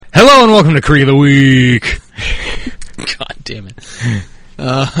Hello and welcome to Creek of the Week. God damn it.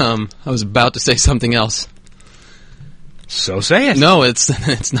 I was about to say something else. So say it. No,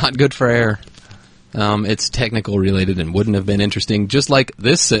 it's not good for air. It's technical related and wouldn't have been interesting, just like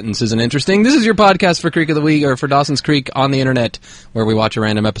this sentence isn't interesting. This is your podcast for Creek of the Week, or for Dawson's Creek on the internet, where we watch a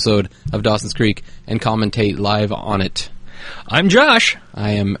random episode of Dawson's Creek and commentate live on it. I'm Josh.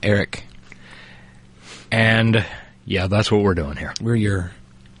 I am Eric. And, yeah, that's what we're doing here. We're your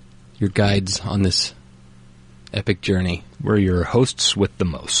guides on this epic journey. We're your hosts with the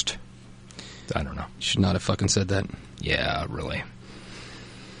most. I don't know. You should not have fucking said that. Yeah, really.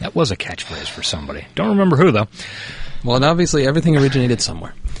 That was a catchphrase for somebody. Don't remember who, though. Well, and obviously everything originated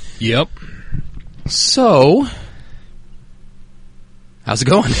somewhere. Yep. So, how's it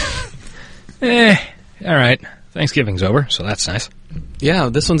going? All right. Thanksgiving's over, so that's nice. Yeah,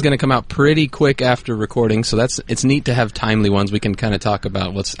 this one's going to come out pretty quick after recording, so it's neat to have timely ones. We can kind of talk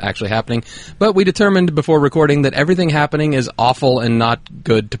about what's actually happening. But we determined before recording that everything happening is awful and not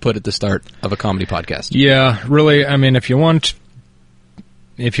good to put at the start of a comedy podcast. Yeah, really, I mean, if you want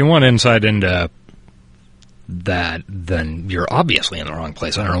insight into that, then you're obviously in the wrong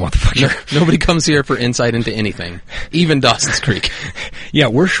place. I don't know what the fuck you're... Nobody comes here for insight into anything, even Dawson's Creek. Yeah,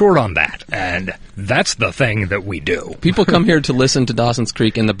 we're short on that, and that's the thing that we do. People come here to listen to Dawson's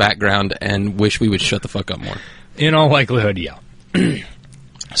Creek in the background and wish we would shut the fuck up more. In all likelihood, yeah.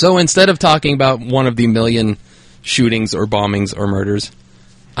 So instead of talking about one of the million shootings or bombings or murders,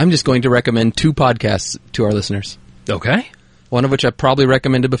 I'm just going to recommend two podcasts to our listeners. Okay. One of which I've probably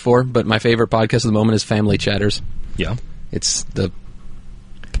recommended before, but my favorite podcast at the moment is Family Chatters. Yeah. It's the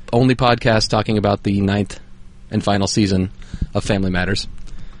only podcast talking about the 9th and final season of Family Matters.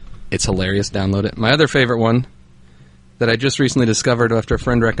 It's hilarious. Download it. My other favorite one that I just recently discovered after a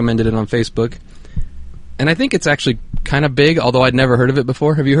friend recommended it on Facebook, and I think it's actually kind of big, although I'd never heard of it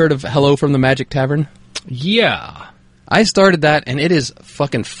before. Have you heard of Hello from the Magic Tavern? Yeah. I started that, and it is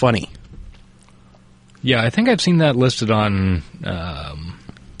fucking funny. Yeah, I think I've seen that listed on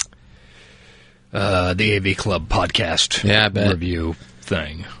the AV Club podcast review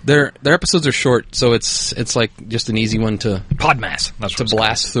thing. Their episodes are short, so it's like just an easy one to Podmass. That's to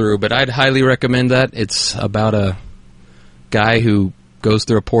blast through. But I'd highly recommend that. It's about a guy who goes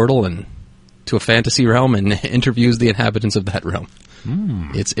through a portal and to a fantasy realm and interviews the inhabitants of that realm.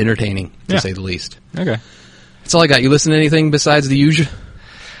 It's entertaining, to say the least. Okay. That's all I got. You listen to anything besides the usual?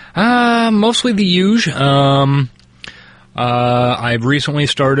 Mostly the usual. I've recently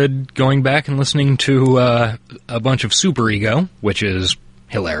started going back and listening to a bunch of Super Ego, which is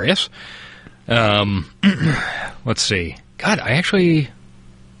hilarious. Let's see. God, I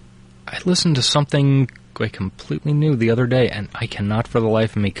listened to something like completely new the other day, and I cannot for the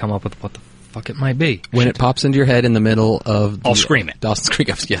life of me come up with what the fuck it might be. When it pops into your head in the middle of I'll scream it. Dawson's Creek.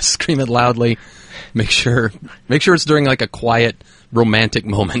 Yes, scream it loudly. Make sure it's during like a quiet romantic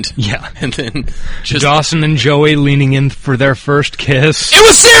moment. Yeah. And then just Dawson and Joey leaning in for their first kiss. It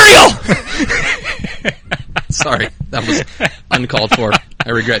was cereal! Sorry, that was uncalled for. I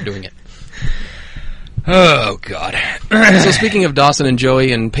regret doing it. Oh, God. So speaking of Dawson and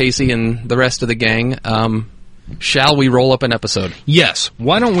Joey and Pacey and the rest of the gang, shall we roll up an episode? Yes.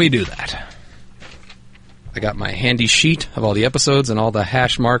 Why don't we do that? I got my handy sheet of all the episodes and all the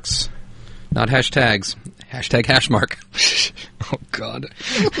hash marks. Not hashtags. Hashtag hash mark. Oh, God.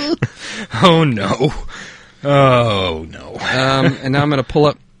 Oh, no. Oh, no. And now I'm going to pull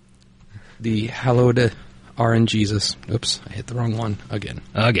up the Hallowed RN Jesus. Oops, I hit the wrong one again.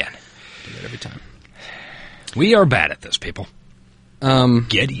 Do that every time. We are bad at this, people.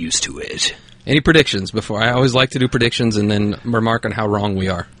 Get used to it. Any predictions before? I always like to do predictions and then remark on how wrong we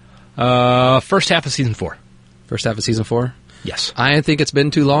are. First half of Season 4. First half of Season 4? Yes. I think it's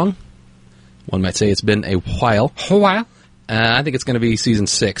been too long. One might say it's been a while. I think it's going to be Season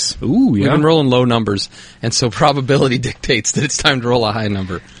 6. Ooh, yeah. We've been rolling low numbers, and so probability dictates that it's time to roll a high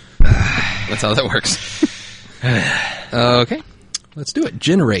number. That's how that works. Okay, let's do it.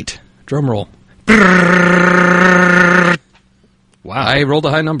 Generate. Drum roll. Wow. I rolled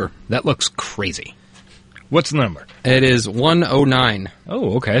a high number. That looks crazy. What's the number? It is 109.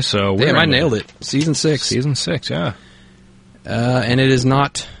 Oh, okay, so... Damn, I nailed it. Season 6. Season 6, yeah. And it is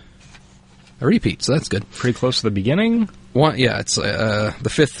not a repeat, so that's good. Pretty close to the beginning? It's the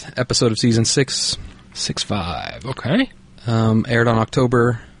 5th episode of Season 6. 6-5, okay. Aired on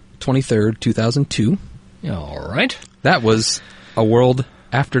October 23rd, 2002. All right. That was a world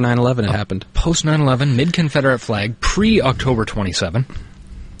after 9/11 had happened. Post 9/11, mid-Confederate flag, pre-October 27.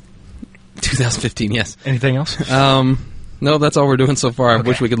 2015, yes. Anything else? No, that's all we're doing so far. I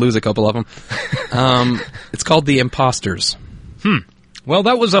wish we could lose a couple of them. It's called The Imposters. Well,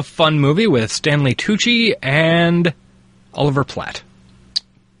 that was a fun movie with Stanley Tucci and Oliver Platt.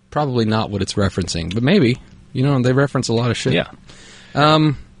 Probably not what it's referencing, but maybe. You know, they reference a lot of shit. Yeah.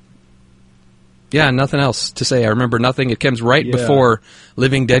 Yeah, nothing else to say. I remember nothing. It comes right Yeah. before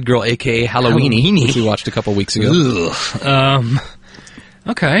Living Dead Girl, a.k.a. Halloweeny, Halloweeny. which we watched a couple weeks ago. Ugh.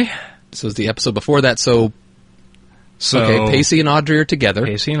 Okay. This was the episode before that, so okay, Pacey and Audrey are together.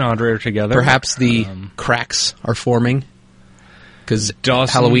 Pacey and Audrey are together. Perhaps the cracks are forming, because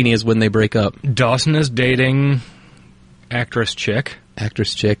Dawson- Halloweeny is when they break up. Dawson is dating actress chick.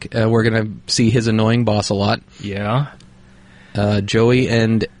 Actress chick. We're going to see his annoying boss a lot. Yeah. Joey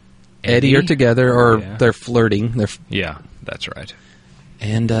and Eddie are together, or Yeah. they're flirting. Yeah, that's right.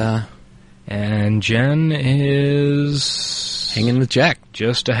 And And Jen is hanging with Jack.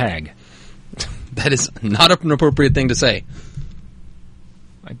 just a hag. That is not an appropriate thing to say.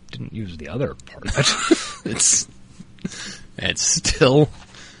 I didn't use the other part of it. It's still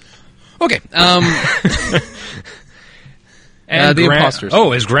okay. And the Graham- imposters.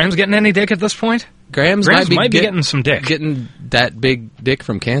 Oh, is Graham's getting any dick at this point? Graham's Graham's might be get- getting some dick. Getting that big dick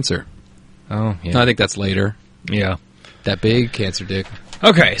from cancer. Oh, yeah. No, I think that's later. Yeah. That big cancer dick.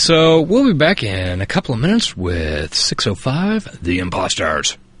 Okay, so we'll be back in a couple of minutes with 605, The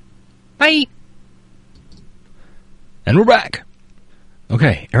Imposters. Bye! And we're back.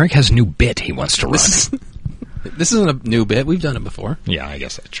 Okay, Eric has a new bit he wants to run. This isn't a new bit. We've done it before. Yeah, I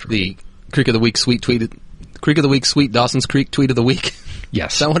guess that's true. The Creek of the Week sweet tweet. Creek of the Week sweet Dawson's Creek tweet of the week.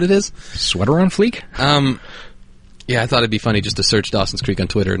 Yes. Is that what it is? Sweater on fleek? Yeah, I thought it'd be funny just to search Dawson's Creek on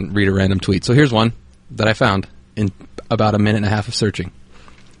Twitter and read a random tweet. So here's one that I found in about a minute and a half of searching.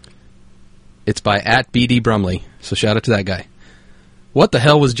 It's by @BD Brumley, so shout out to that guy. What the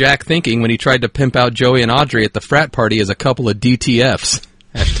hell was Jack thinking when he tried to pimp out Joey and Audrey at the frat party as a couple of DTFs?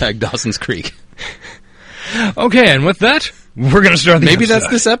 Hashtag Dawson's Creek. Okay, and with that, we're going to start the Maybe episode.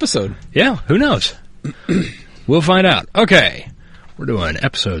 that's this episode. Yeah, who knows? We'll find out. Okay, we're doing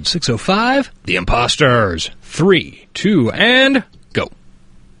episode 605, The Imposters. 3, 2, and go.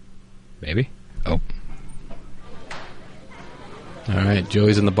 Maybe? Oh. All right,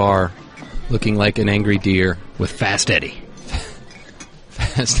 Joey's in the bar, looking like an angry deer. With Fast Eddie.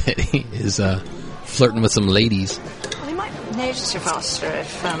 Fast Eddie is flirting with some ladies. Well, you might notice you faster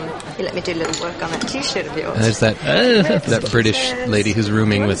if you let me do a little work on that T-shirt of yours. And there's that British lady who's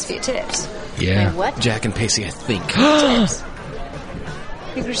rooming with few tips. Yeah. What? Jack and Pacey, I think. Tips.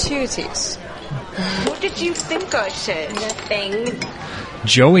 Your gratuities. What did you think I said? Nothing.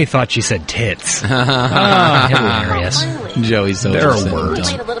 Joey thought she said tits. Hilarious. Finally. Joey's so There are upset. words. Can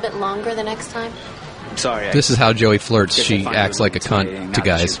you wait a little bit longer the next time? Sorry. This is how Joey flirts. She acts like a cunt to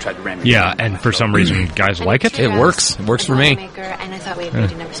guys. Yeah, and for some reason, guys like it. It works. It works for me. And I thought we agreed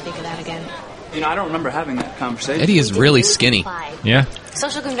to never speak of that again. You know, I don't remember having that conversation. Eddie is really skinny. Yeah.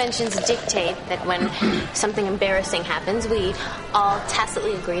 Social conventions dictate that when something embarrassing happens, we all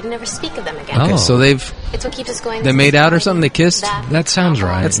tacitly agree to never speak of them again. Okay, Oh. so It's what keeps us going. they made out or something? They kissed? That sounds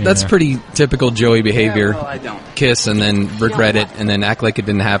right. That's yeah. pretty typical Joey behavior. Well, I don't. Kiss and then regret it and then act like it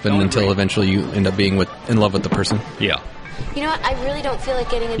didn't happen until eventually you end up being in love with the person. Yeah. You know what? I really don't feel like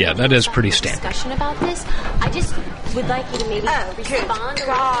getting into Yeah, that is pretty standard. discussion about this. I just would like you to maybe Oh, good respond.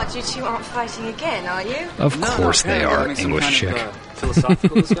 God, you two aren't fighting again, are you? Of No, course no, they apparently are, having some English kind chick. of,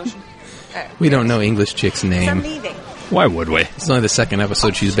 philosophical discussion. We don't know English chick's I'm name. leaving. Why would we? It's only the second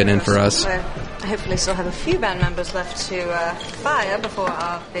episode she's been in for us. So I hopefully still have a few band members left to fire before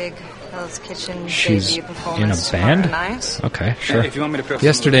our big Hell's Kitchen She's debut in performance a band? tomorrow night. Okay, sure. If you want me to put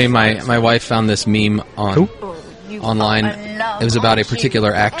Yesterday, my wife found this meme on Oh, you online. are in love, It was about a aren't you?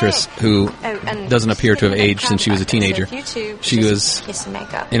 particular actress who and doesn't appear to have sitting in aged since she was a the crowd teenager. back, so if you two She just was kiss and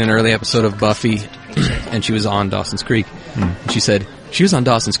make up. in an early episode of Buffy, and she was on Dawson's Creek. And she said, she was on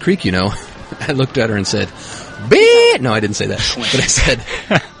Dawson's Creek, you know. I looked at her and said, "Bitch!" No, I didn't say that. But I said,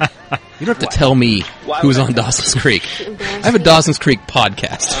 you don't have to tell me who's on Dawson's Creek. I have a Dawson's Creek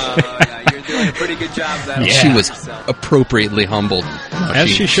podcast. yeah, you're doing a pretty good job of that. Yeah. She was appropriately humbled. No, As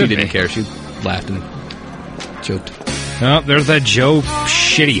she should didn't be. care. She laughed and joked. Oh, there's that Joe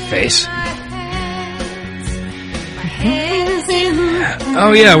shitty face.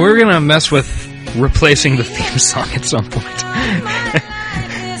 Oh yeah, we're gonna mess with replacing the theme song at some point.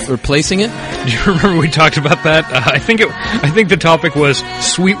 Replacing it? Do you remember we talked about that? I think the topic was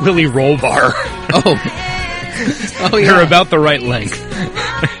Sweet Willy Roll Bar. Oh. Oh, yeah. They're about the right length.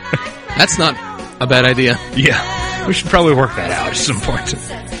 That's not a bad idea. Yeah, we should probably work that out at some point.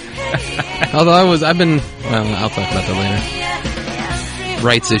 Although I'll talk about that later.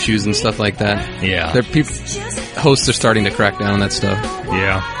 Rights issues and stuff like that. Yeah. Hosts are starting to crack down on that stuff.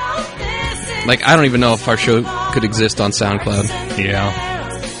 Yeah. Like, I don't even know if our show could exist on SoundCloud. Yeah.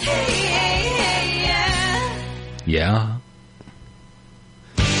 Yeah.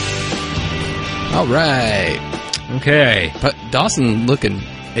 All right. Okay. But Dawson looking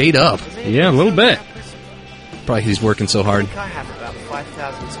ate up. Yeah, a little bit. Probably he's working so hard. I have about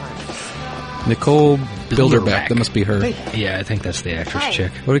 5,000 times. Nicole Bilderbeck. That must be her. Yeah, I think that's the actress Hi.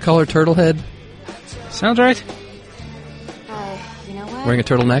 chick. What do we call her? Turtlehead? Sounds right. You know what? Wearing a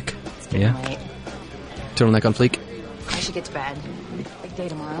turtleneck? Yeah. Wait, Turtleneck on fleek? I should get to bed. Big day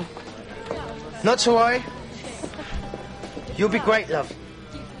tomorrow. Not to worry. You'll be great, love.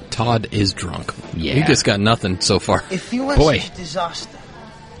 Todd is drunk. Yeah. He just got nothing so far. If you were Boy. such a disaster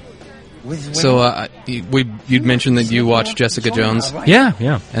with So, you'd mentioned that you watched Jessica Jones, Yeah,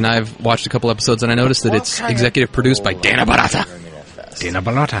 yeah. and I've watched a couple episodes, and I noticed that it's executive produced by Dana Barata. Dana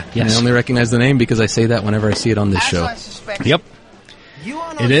Barata. And I Yes. only recognize the name because I say that whenever I see it on this show. Yep.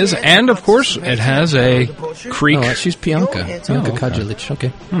 It is, and of course, it has a creek. Oh, she's Bianca. Bianca okay. Kajulich.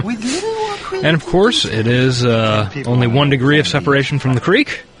 Okay. And of course, it is only 1 degree of separation from the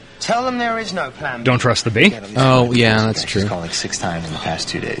creek. Tell them there is no plan. Don't trust the bee. Oh, yeah, that's true. She's called like 6 times in the past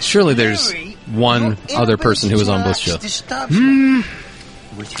 2 days. Surely there's one other person who was on Bliss show.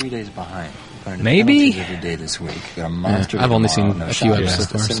 We're 3 days behind. Maybe. Every day this week. Got a monster I've only tomorrow, seen no a few showers, episodes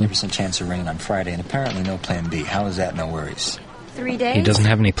so far, so- 70% chance of rain on Friday, and apparently no plan B. How is that? No worries. 3 days? He doesn't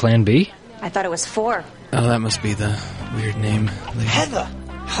have any plan B? I thought it was 4. Oh, that must be the weird name. Heather.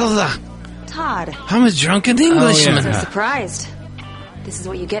 Todd. I'm a drunken Englishman. I'm surprised. This is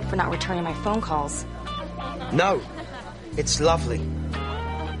what you get for not returning my phone calls. No. It's lovely.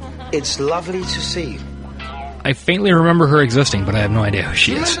 It's lovely to see you. I faintly remember her existing, but I have no idea who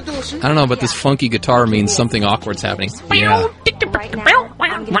she is. I don't know, but this funky guitar means something awkward's happening. Yeah. Right now,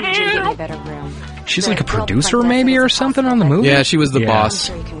 I'm going to need you to give me a better room. She's like a producer, maybe, or something on the movie? Yeah, she was the Yeah. boss.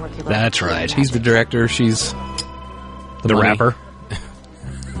 So you can work your That's right. He's the director. She's The money. rapper?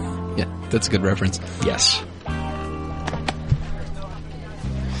 Yeah, that's a good reference. Yes.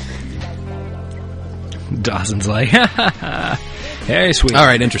 Dawson's like, hey, sweet. All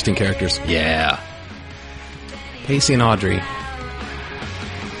right, interesting characters. Yeah. Pacey and Audrey.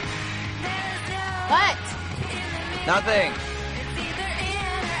 What? Nothing.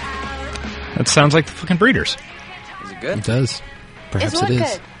 That sounds like the fucking Breeders. Is it It good? does. Perhaps Is what it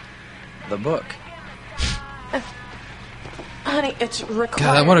is. good? The book. Honey, it's required.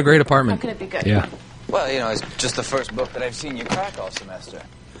 God, what a great How apartment. can it be good? Yeah. Well, you know, it's just the first book that I've seen you crack all semester.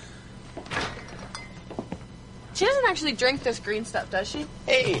 She doesn't actually drink this green stuff, does she?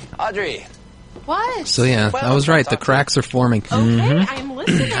 Hey, Audrey. What? So yeah, I was right. The cracks are forming. Okay, I'm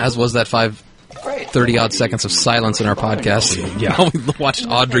listening. As was that 30 odd seconds of silence in our podcast. Yeah. While we watched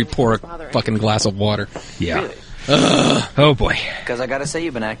Audrey pour a fucking glass of water. Yeah. Really? Oh, boy. Because I gotta say,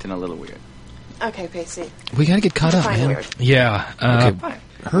 you've been acting a little weird. Okay, Pacey. We gotta get caught up, Fine, man. weird. Yeah. Okay. Fine.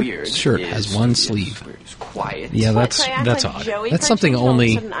 Her Weird shirt is- has one is sleeve. weird is quiet. Yeah, What, that's so I act that's like odd. Joey That's for something change, all of a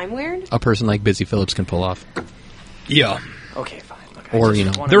only- sudden I'm weird? A person like Busy Phillips can pull off. Yeah. Okay, fine. Look, Or, I just you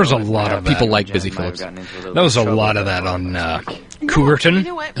know, wanna there was a if lot Matt of people and like Jen Busy might have Phillips. gotten into a little There was bit a of lot trouble of that with on You Cougarton.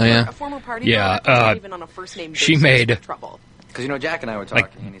 know what? Oh, yeah? For a former party Yeah, girl, I wasn't even on a first name she basis made- with trouble. Because, you know, Jack and I were talking.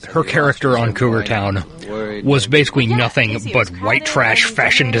 Like, and he said her he lost character his on son Cougar going, Town worried. was basically Yeah, nothing Casey, it but was white crowded, trash and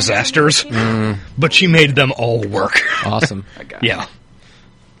fashion then disasters, everyone but she made them all work. Awesome. I got Yeah.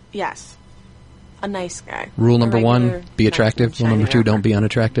 Yes. A nice guy. Rule A number regular, 1, be attractive. nice, Rule number shiny 2, don't rapper. be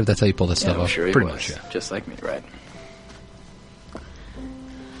unattractive. That's how you pull this Yeah, stuff I'm off. sure he Pretty was. much, yeah. Just like me, right?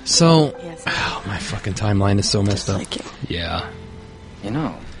 So, Yes. oh, my fucking timeline is so messed up. Yeah. You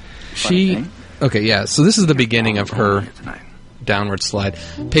know. She, funny thing, okay, yeah, so this is the beginning of her tonight. downward slide.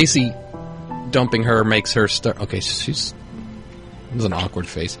 Pacey dumping her makes her start, okay, she's, it was an awkward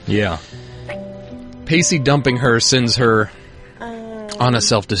face. Yeah. Pacey dumping her sends her on a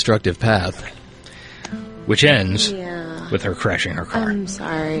self-destructive path. Which ends Yeah. with her crashing her car. I'm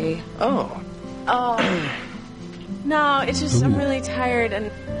sorry. Oh. No, it's just I'm really tired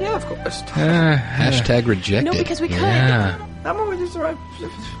and Yeah, of course. Hashtag rejected. no, because we could. Yeah. I'm always just right.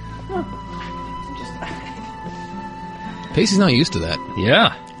 Pacey's not used to that.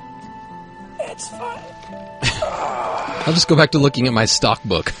 Yeah. It's fine. I'll just go back to looking at my stock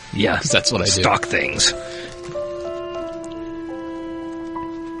book. Yeah. 'Cause that's what I do. Stock things.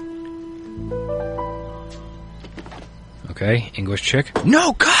 Okay, English chick.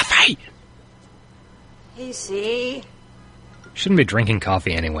 No coffee! Pacey. Shouldn't be drinking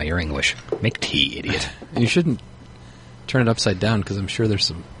coffee anyway, you're English. Make tea, idiot. You shouldn't turn it upside down because I'm sure there's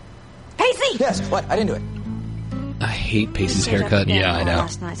some... Pacey! Yes, what? I didn't do it. I hate Pacey's Stayed up haircut. late Yeah, I know.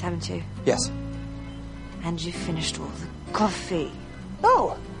 Last night, haven't you? Yes. And you finished all the coffee.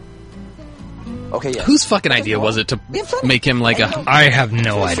 No. Okay, yes. Whose fucking idea was it to make him like a... I have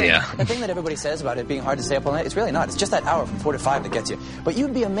no idea. The thing that everybody says about it being hard to stay up all night, it's really not. It's just that hour from 4 to 5 that gets you. But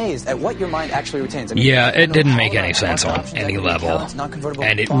you'd be amazed at what your mind actually retains. I mean, Yeah, it didn't make any sense on any level.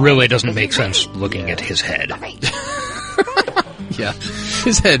 And it really doesn't make sense looking at his head. Yeah.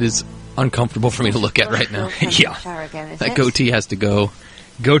 His head is uncomfortable for me to look at right now. Yeah. That goatee has to go.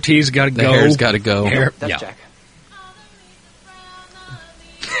 Goatee's got to The go. hair's got to go. Hair, That's yeah. Jack.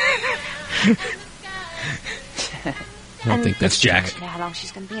 I don't think that's Jack. How long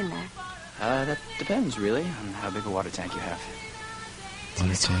she's going to be in there? That depends, really, on how big a water tank you have.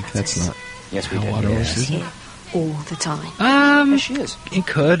 Water tank. That's not Yes, we how did. water works, is it? Here, all the time. Yes, she is. It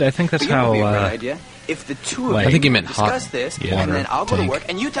could. I think that's But you know what would be a great how. idea? If the two of like- you I think he meant discuss hot this, yeah, and then I'll go to tank. work,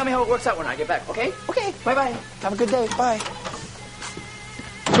 and you tell me how it works out when I get back, okay? Okay, bye-bye. Have a good day. Bye.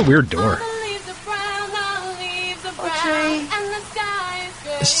 It's a weird door.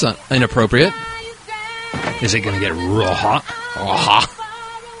 This is inappropriate. Is it going to get real hot? Aha.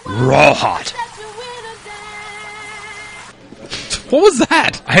 Raw hot. What was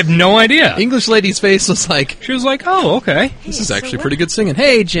that? I have no idea. English lady's face was like, She was like, "Oh, okay." this is actually pretty good singing.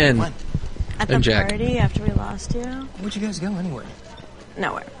 Hey, Jen. At the And Jack. party after we lost you? Where'd you guys go anyway?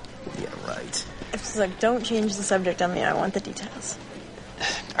 Nowhere. Yeah, right. It's like, don't change the subject on me. I want the details.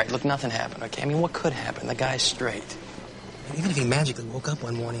 All right, look, nothing happened, okay? I mean, what could happen? The guy's straight. Even if he magically woke up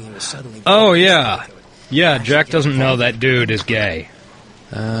one morning and was suddenly... Oh yeah, yeah. Jack doesn't know that dude is gay,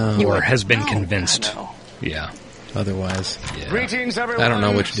 Oh, or has been convinced. No. Yeah. otherwise. Yeah. Greetings, everyone. I don't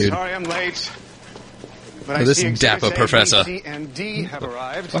know which dude. Sorry I'm late. But Oh, I this see dapper exhibits A, professor. B, C, and D have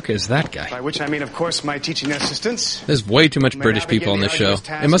arrived. Fuck is that guy? By which I mean, of course, my teaching assistants. There's way too much May British I begin people on the this show. arduous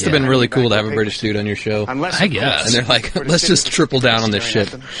task It must have of been really handing cool to back have a the British papers? dude on your show. Unless, I of guess. course, And they're like, we're to let's sit just with triple down on this staring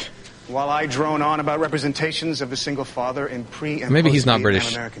shit. at them, while I drone on about representations of the single father in pre- and Maybe he's not post-Vietnam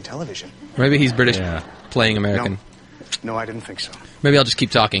British. American television. Maybe he's British Yeah. playing American. No, I didn't think so. Maybe I'll just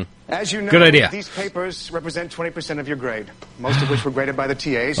keep talking. As you know, Good idea. these papers represent 20% of your grade, most of which were graded by the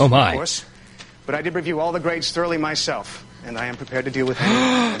TAs, Oh, my. of course. But I did review all the grades thoroughly myself, and I am prepared to deal with any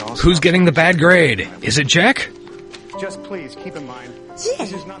and all Who's sorts. getting the bad grade? Is it Jack? Just please keep in mind,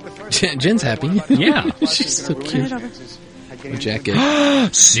 this is not the first Jen's happy. Yeah. She's so cute. What Jack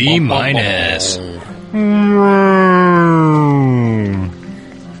get? C minus.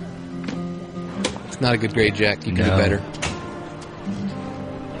 It's not a good grade, Jack. You can No. do better.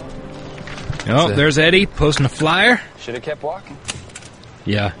 Oh, So- there's Eddie posting a flyer. Should have kept walking.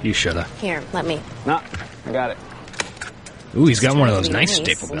 Yeah, you shoulda. Here, let me. No, I got it. Ooh, he's got one of those Really nice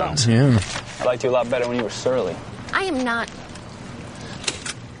nice. staple guns. Yeah. I liked you a lot better when you were surly. I am not.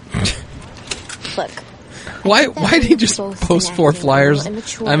 Look. Why did he just post 4 flyers?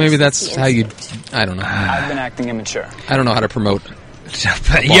 Maybe that's how you... I don't know. I've been acting immature. I don't know how to promote.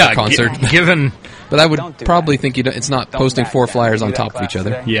 But yeah, concert. given. But I would Don't do probably that. think it's not Don't posting back 4 down. flyers You on do that top of each class other.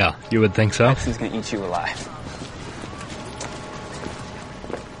 today? Yeah, you would think so. He's gonna eat you alive.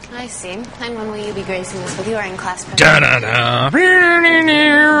 I see. And when will you be gracing us with your in-class Da-da-da. Oh,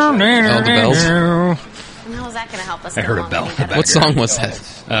 the bells. And how is that going to help us? I get heard a along bell any in the better? What song was that?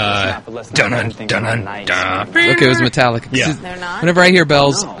 Dun-dun-dun-dun-dun. Okay, it was Metallica. Yeah. They're not? Whenever I hear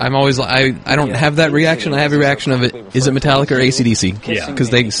bells, I'm always I don't have that reaction. I have a reaction of it. Is it Metallica or AC/DC? Yeah.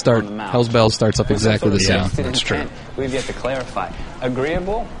 Because they start. Hell's Bells starts up exactly the Yeah. same. That's true. We've yet to clarify.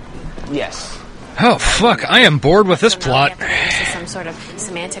 Agreeable? Yes. Oh, fuck. I am bored with this So now we plot. have to get into some sort of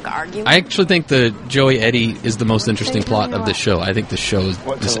semantic argument. I actually think the Joey Eddie is the most interesting plot of this show. I think this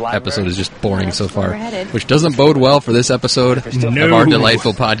episode is just boring so far, which doesn't bode well for this episode of No. our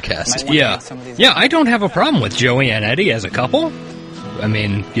delightful podcast. Yeah. Yeah, I don't have a problem with Joey and Eddie as a couple. I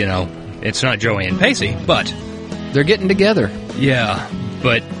mean, you know, it's not Joey and Pacey, but... They're getting together. Yeah,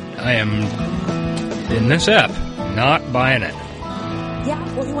 but I am, in this app, not buying it. Yeah,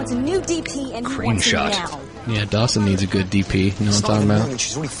 well, he wants a new DP and he Cream wants shot. it now. Yeah, Dawson needs a good DP. You know what I'm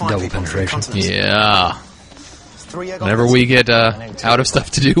talking about? Double penetration. Yeah. Whenever we get out of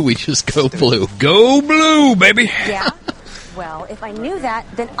stuff to do, we just go blue. Go blue, baby! Yeah? Well, if I knew that,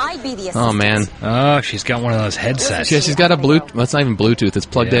 then I'd be the assistant. Oh, man. Oh, she's got one of those headsets. Yeah, she's got a Bluetooth. Well, it's not even Bluetooth. It's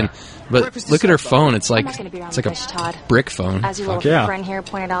plugged in. But look at her phone. It's like I'm not gonna be around it's like the fish, Todd. a brick phone. As your Fuck little yeah. friend here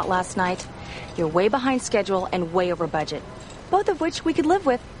pointed out last night, you're way behind schedule and way over budget. Both of which we could live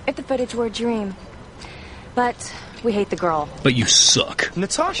with if the footage were a dream. But we hate the girl. But you suck.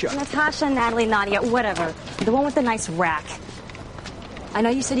 Natasha. Natasha, Natalie, Nadia, whatever. The one with the nice rack. I know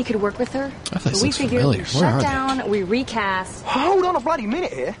you said you could work with her. I thought but this we looks figured familiar. we Where are shut they? down, we recast. Hold on a bloody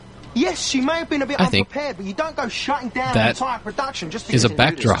minute here. Yes, she may have been a bit I think unprepared, but you don't go shutting down that an entire production just is because a you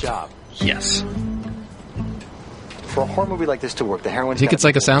do this backdrop. job. Yes. For a horror movie like this to work, the heroine's think it's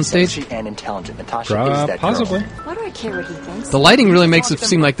like a soundstage? sexy and intelligent. Natasha is that Possibly. girl. Why do I care what he thinks? The lighting really makes it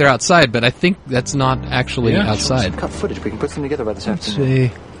seem like they're outside, but I think that's not actually outside. Cut footage. We can put them together by this Let's afternoon.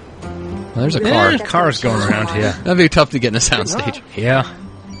 see. Well, there's a car. Cars going around, yeah. That'd be tough to get in a soundstage. Yeah.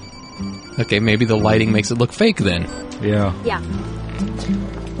 Okay, maybe the lighting makes it look fake then. Yeah. Yeah.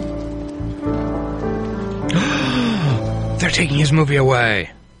 They're taking his movie away.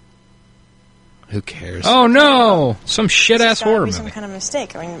 Who cares? Oh no! Some shit-ass It's gotta horror be some movie. kind of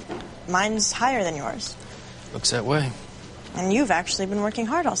mistake. I mean, mine's higher than yours. Looks that way. And you've actually been working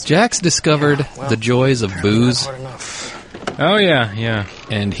hard all summer. Jack's discovered the joys of booze, Hard enough. Oh yeah, yeah.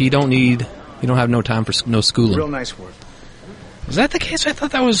 and he don't have no time for no schooling. Real nice work. Was that the case? I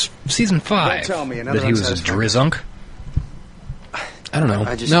thought that was season 5. Don't tell me, another that he was a unsatisfactory- drizunk. I don't know.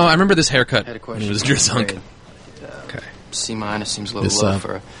 No, I remember this haircut had a when question. he was Drizunk. Okay. C- seems a little This low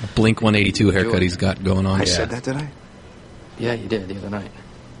for a... Blink 182 haircut he's got going on. I said that, did I? Yeah, you did the other night.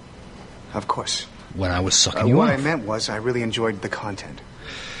 Of course. When I was sucking you What off. I meant was I really enjoyed the content.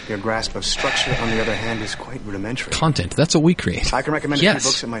 Your grasp of structure, on the other hand, is quite rudimentary. Content. That's what we create. I can recommend a few books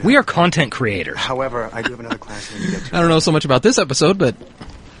Yes, that might we help. are content creators. However, I do have another class I need to get to. I don't know so much about this episode, but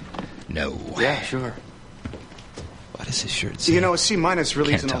No. Yeah, sure. what is his shirt say? You know, a C- really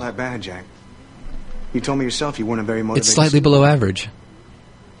Can't isn't all tell. that bad, Jack. You told me yourself you weren't a very motivated... It's slightly below average.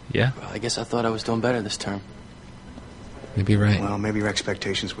 Yeah. Well, I guess I thought I was doing better this term. Maybe right. Well, maybe your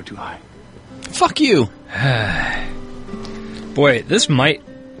expectations were too high. Fuck you. Boy, this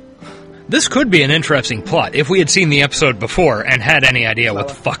could be an interesting plot if we had seen the episode before and had any idea what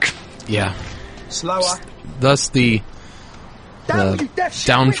the fuck. Yeah. Slower. Thus the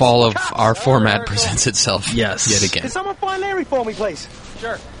downfall of our format presents itself. Yes. Yet again. Can someone find Larry for me, please?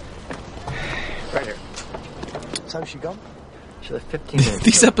 Sure. Right here. So she gone? She left 15 minutes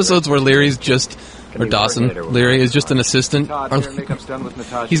These ago. episodes where Leary's just, or Dawson, Leary is just an assistant. Todd, Or- your makeup's done with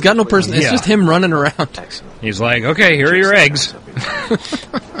Natasha. he's got no person. It's Yeah. just him running around. Excellent. He's like, okay, here are your eggs.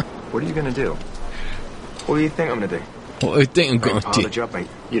 What are you going to do? What do you think I'm going to do? Well, I think I'm Make going part of the to. job, mate.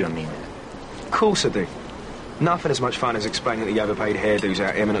 You don't mean that. Of course I do. Nothing as much fun as explaining that the overpaid hairdos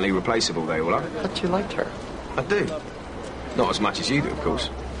are eminently replaceable, they all are. But you liked her. I do. Not as much as you do, of course.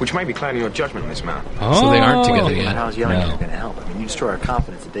 Which may be clouding your judgment on this matter. So they aren't together And yet. how's yelling at No. you going to help? I mean, you destroy our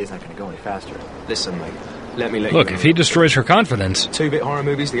confidence, the day's not going to go any faster. Listen, mate. Let me let Look, you know. if he destroys her confidence, 2-bit horror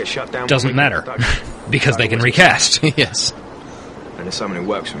movies that get shut down... doesn't matter. Because they can recast. Yes. And as someone who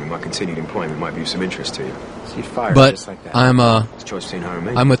works for me, my continued employment might be of some interest to you. So you'd fire her But just like that. It's a choice between her and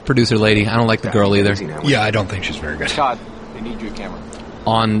me. I'm with producer lady. I don't like the girl either. Easy now, Yeah, I don't think she's very good. Todd, they need your camera.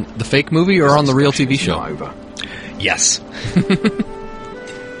 On the fake movie or on the real TV It's not show? over. Yes.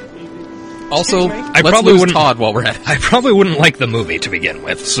 Also, I let's probably lose wouldn't- Todd while we're at it. I probably wouldn't like the movie to begin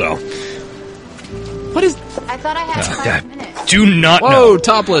with, so. What is... I thought I had 5 minutes. Do not Whoa, know.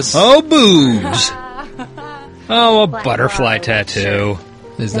 topless. Oh, boobs. Oh, a butterfly tattoo.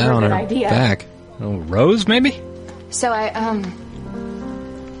 Is that on her back? Oh, rose, maybe? So I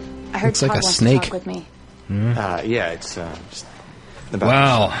heard Looks like Todd a wants snake. to talk with me. Yeah, it's just about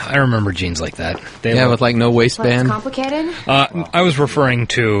Wow, I remember jeans like that. They Yeah, look- with like no What's waistband. complicated? I was referring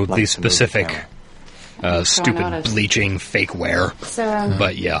to the Like specific the movie stupid noticed. bleaching fake wear. So,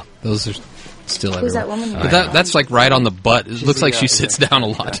 But yeah. Those are still who's that everywhere. woman? But that's like right on the butt. It looks like she the, sits down a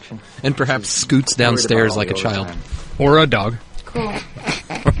lot. And perhaps scoots downstairs like a child. Or a dog. Cool.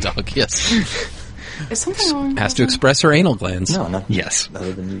 Or a dog, yes. Is something wrong? Has to express her anal glands. No, nothing. Yes.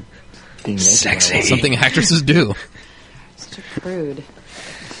 Other than being naked. Sexy. Something actresses do. Such a prude.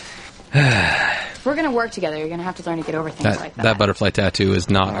 If we're gonna work together, you're gonna have to learn to get over things like that. That butterfly tattoo is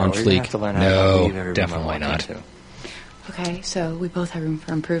not on We're gonna have fleek. to learn how to No, believe every woman definitely I walk not. into. Okay, so we both have room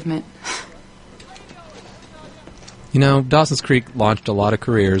for improvement. You know, Dawson's Creek launched a lot of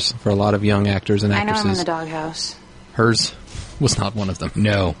careers for a lot of young actors and I know I'm in actresses. the doghouse. Hers was not one of them.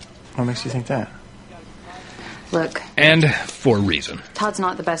 No. What makes you think that? Look, And for a reason. Todd's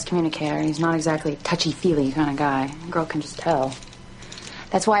not the best communicator. He's not exactly a touchy-feely kind of guy. Girl can just tell.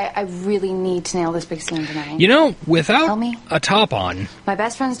 That's why I really need to nail this big scene tonight. You know, without Tell me. a top on, My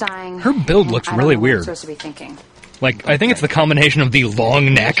best friend's dying. Her build and looks I don't really know what I'm weird. supposed to be thinking. like, I think it's the combination of the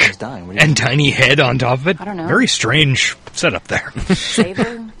long neck She's dying. What do you and tiny head on top of it. I don't know. Very strange setup there. Save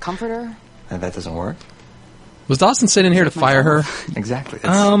her, comfort her. And that doesn't work? Was Dawson sitting here to fire her? Exactly.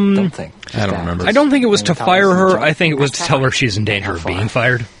 Don't think. I don't remember. I don't think it was to Thomas fire and her. John. I think it was to tell her she's in danger of being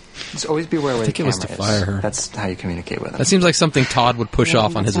fired. Just always be aware where I think the it was to camera fire is. her. That's how you communicate with them. That seems like something Todd would push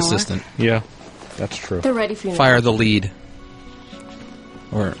off on his That's not assistant. Yeah, that's true. They're ready for you. Fire the lead.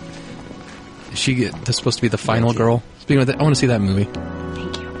 Or is she that's supposed to be the final girl? Speaking of that, I want to see that movie.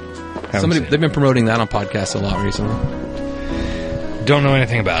 Thank you. They've been promoting that on podcasts a lot recently. Don't know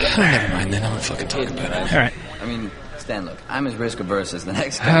anything about it. Never mind then. I'm gonna fucking talk about it. All right. I mean, Stan, look, I'm as risk averse as the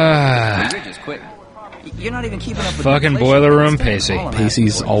next guy. But you're just quick. You're not even keeping up with Fucking inflation. boiler room Pacey.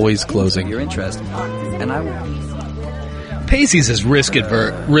 Pacey's always closing. Your interest, and I will. Pacey's as risk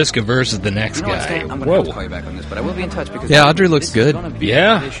averse as the next You know what, guy. Stan? I'm gonna have to call you back on this, but I will be in touch because Yeah, Audrey looks this good. is gonna be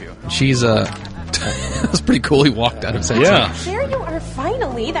Yeah. an issue. She's that was pretty cool. He walked out of Sense. Yeah. There you are,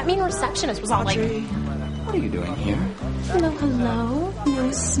 finally. That mean receptionist was all like, What are you doing here? hello,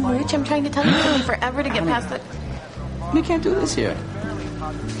 no smooch. I'm trying to tell you it took me forever to get past that. We can't do this here.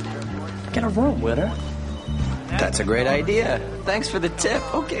 Get a room with her. That's a great idea. Thanks for the tip.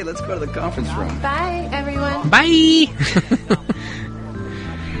 Okay, let's go to the conference room. Bye, everyone. Bye.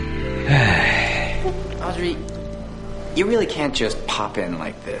 Audrey, you really can't just pop in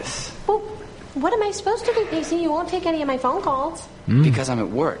like this. Well, what am I supposed to do, Pacey? You won't take any of my phone calls. Because I'm at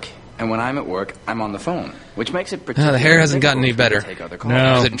work. And when I'm at work, I'm on the phone, which makes it The particularly hair hasn't gotten any better. difficult for me to take other calls.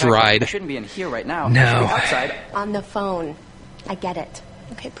 No. Is it In fact, dried? I shouldn't be in here right now. No. I should be outside. On the phone. I get it.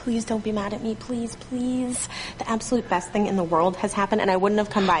 Okay, please don't be mad at me. Please, please. The absolute best thing in the world has happened, and I wouldn't have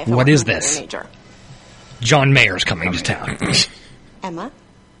come by if it What wasn't is for this? your Major. John Mayer's coming to town. Emma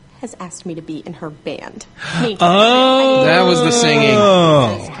has asked me to be in her band. Oh. That was the singing.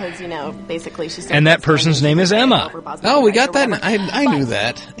 Because, you know, basically she said And that that's person's my name is Emma. Oh, we got that. I knew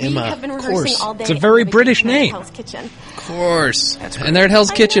that. We Emma. have been Of rehearsing course. all day. It's a very at the British vacation at name. Hell's Kitchen. Of course. And they're at Hell's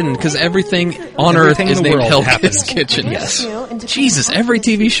Kitchen because everything on Everything Earth is in the named world Hell's happens. Kitchen. Yes. Jesus, every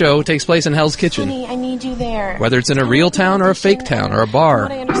TV show takes place in Hell's Kitchen. Honey, I need you there. Whether it's in a real town or a fake town or a From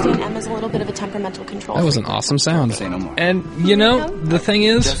what I bar. understand, Emma's a little bit of a temperamental control. That was an awesome sound. Say no more. And, you know, the thing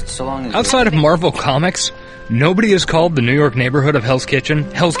is, Just so long as outside of Marvel Comics, nobody has called the New York neighborhood of Hell's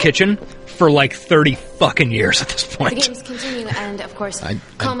Kitchen for like 30 fucking years at this The point. games continue, and of course,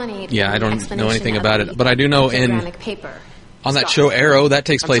 culminate. Yeah, in I the don't know explanation anything of about the it, but I do know in infographic paper. on that show Arrow that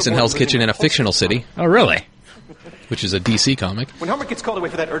takes place in Hell's Kitchen in a fictional city, Oh, really? which is a DC comic. When Homer gets called away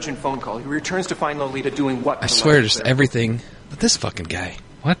for that urgent phone call, he returns to find Lolita doing what? I swear, just everything. But this fucking guy.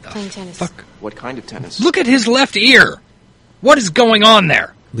 What the Playing tennis. fuck? What kind of tennis? Look at his left ear. What is going on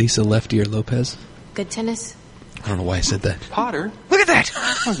there? Lisa Left Ear Lopez. Good tennis. I don't know why I said that. Potter? Look at that.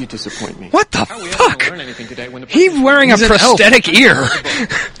 Oh, you disappoint me. What the Oh, we fuck? haven't learned anything today when the He's wearing a He's an elf. prosthetic ear.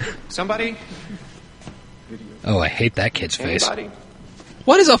 Somebody? Oh, I hate that kid's face. Anybody?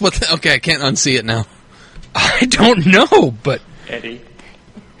 What is up with that? Okay, I can't unsee it now. I don't know, but Eddie.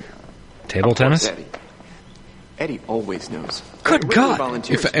 table Of course, tennis? Eddie. Eddie always knows. Good Eddie God.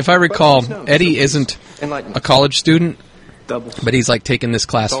 volunteers, If I recall, but always knows. Eddie So isn't enlighten a us. college student, Doubles. but he's like taking this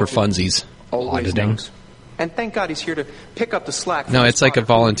class for funsies. Always Auditing. knows. And thank God he's here to pick up the slack. No, from it's his like a father.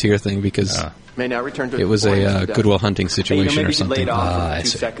 volunteer thing because May now return to it was a Goodwill Hunting situation or something. I Maybe 2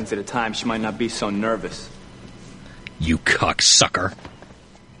 see. seconds at a time. She might not be so nervous. You cocksucker.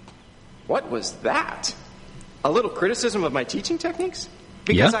 What was that? A little criticism of my teaching techniques?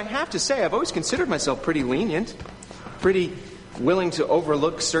 Because Yeah? I have to say, I've always considered myself pretty lenient, pretty willing to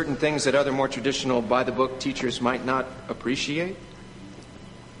overlook certain things that other more traditional by-the-book teachers might not appreciate.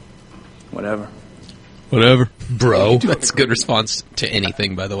 Whatever. Whatever. Bro. That's a good response to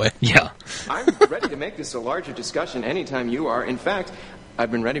anything, by the way. Yeah. I'm ready to make this a larger discussion anytime you are. In fact,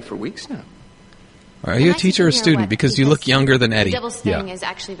 I've been ready for weeks now. Are you a teacher or a student? Because you look younger than Eddie. The doubles thing is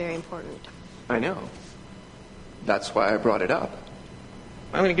actually very important. I know. That's why I brought it up.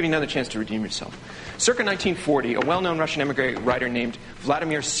 I'm going to give you another chance to redeem yourself. Circa 1940, a well-known Russian emigre writer named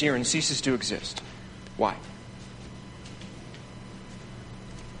Vladimir Sirin ceases to exist. Why?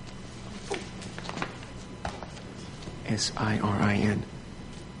 S-I-R-I-N.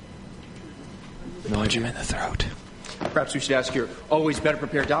 Punch him in the throat. Perhaps we should ask your always better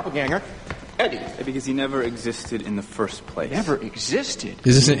prepared doppelganger, Eddie. Because he never existed in the first place. Never existed.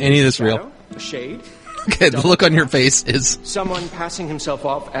 Is this any of this real? Shadow? A shade? Okay, the look on your face is. Someone passing himself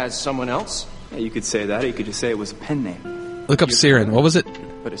off as someone else? Yeah, you could say that, or you could just say it was a pen name. Look up Sirin. What was it?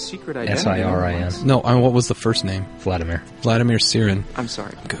 But a secret identity. S-I-R-I-N. No, what was the first name? Vladimir. Vladimir Sirin. I'm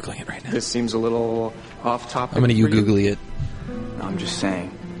sorry. I'm Googling it right now. This seems a little off topic. I'm going to you for you. Googly it. No, I'm just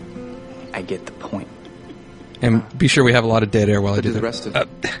saying. I get the point. And be sure we have a lot of dead air while I But do do the that. rest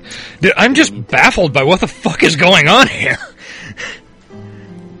of Dude, I'm just baffled by what the fuck is going on here.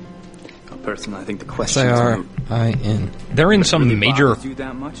 Personally, I think the question S-I-R-I-N. They're in some major you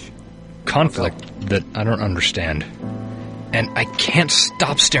that much? conflict that I don't understand. And I can't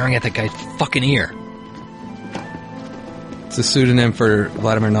stop staring at that guy's fucking ear. It's a pseudonym for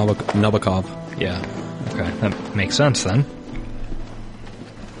Vladimir Nabokov. Yeah. Okay, that makes sense then.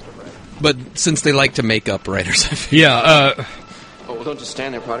 But since they like to make up writers, I feel. Yeah, Well, don't just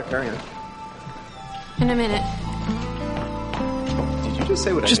stand there, Potter. Carry on. In a minute. Did you just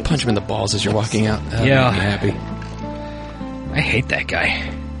say what Just punch him in the balls as you're walking out. Yeah. I'm happy. I hate that guy.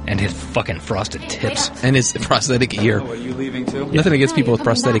 And his fucking frosted tips. And his prosthetic ear. Are you leaving too? Nothing against people with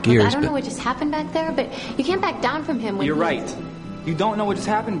prosthetic I ears, don't know but what just happened back there, but you can't back down from him when You're right. You don't know what just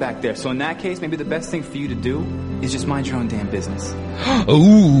happened back there. So in that case, maybe the best thing for you to do is just mind your own damn business.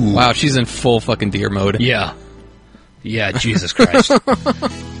 Ooh. Wow, she's in full fucking deer mode. Yeah. Yeah, Jesus Christ.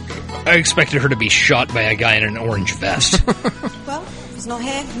 I expected her to be shot by a guy in an orange vest. Well, if he's not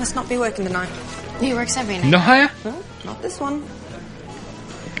here, he must not be working tonight. He works every night. No hire? No, not this one.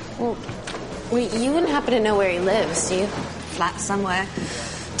 Well, wait, you wouldn't happen to know where he lives, do you? Flat somewhere.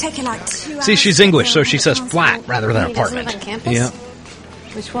 Taking like 2 hours. See, she's English, so she says flat rather than He doesn't live apartment. on campus? Yeah.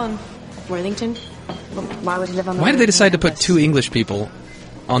 Which one? Worthington? Well, why would he live on the Why did they Worthington decide to put campus? 2 English people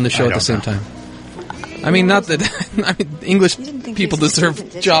on the show I at the same don't know. time? I mean, not that I mean, English people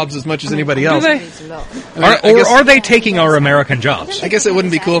deserve jobs as much as anybody else. Do they? Are they taking our American jobs? I guess it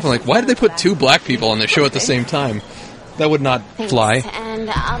wouldn't be cool if I'm like, why did they put 2 black people on the show at the same time? That would not fly. And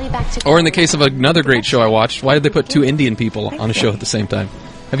I'll be back to... Or in the case of another great show I watched, why did they put 2 Indian people on a show at the same time?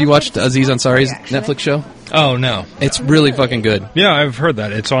 Have you watched Aziz Ansari's Netflix show? Oh, no. It's really fucking good. Yeah, I've heard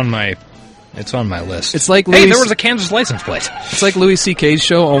that. It's on my list. It's like hey, Louis, there was a Kansas license plate. It's like Louis C.K.'s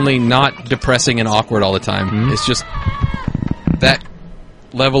show, only not depressing and awkward all the time. It's just that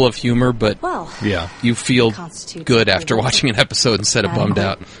level of humor, but yeah, you feel good after watching an episode instead of bummed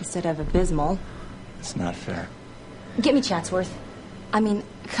out. Instead of abysmal. It's not fair. Get me Chatsworth. I mean,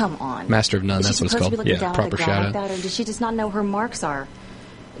 come on. Master of None, Is that's she what it's supposed to called. be looking Yeah, down proper at a guy shout like out. that, or does she just not know her marks are?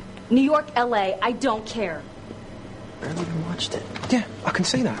 New York, L.A., I don't care. Barely even watched it. Yeah, I can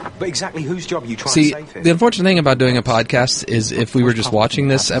see that. But exactly whose job are you trying See, to save here? the unfortunate thing about doing a podcast is if we were just watching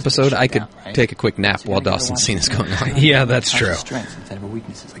this episode, I could take a quick nap while Dawson's scene is going on. Yeah, that's true. Strengths instead of her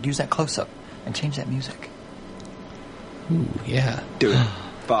weaknesses. Like use that close up and change that music. Ooh, yeah. Do it.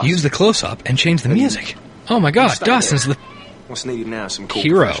 Fast. Use the close-up and change the music. Oh my god, Stay Dawson's there. the What's needed now? Some cool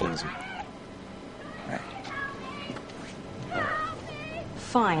hero. professionalism.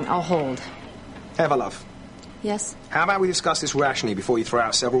 Fine, I'll hold. Eva, love. Yes? How about we discuss this rationally before you throw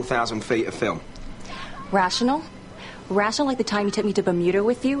out several thousand feet of film? Rational? Rational like the time you took me to Bermuda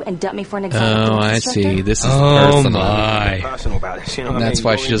with you and dumped me for an exotic Oh, dance I instructor? see. This is Oh personal. my. Personal about this, you know And what I that's mean?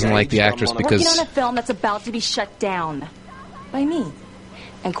 why You're she doesn't like the engaged, actress, I'm on a- because- Working on a film that's about to be shut down. By me.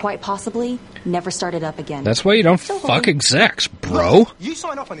 And quite possibly never started up again. That's why you don't fuck execs, bro. You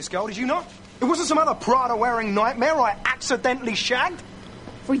signed off on this girl, did you not? It wasn't some other Prada-wearing nightmare I accidentally shagged?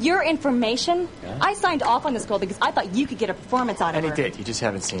 For your information, I signed off on this girl because I thought you could get a performance out of And her. he did. You just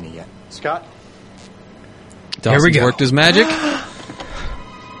haven't seen it yet. Scott? Dawson's Here we go. worked his magic.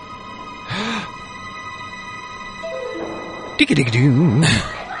 Dick-a-dick-a-doo.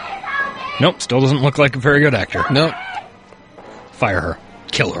 Nope, still doesn't look like a very good actor. Nope. Fire her.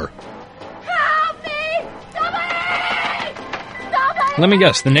 Kill her. Let me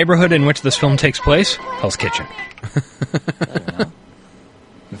guess, the neighborhood in which this film takes place? Hell's Kitchen.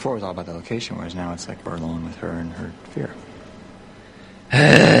 Before it was all about the location, whereas now it's like we're alone with her and her fear.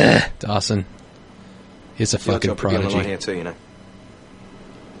 Dawson is a Your fucking job to be on the line prodigy. here too, you know.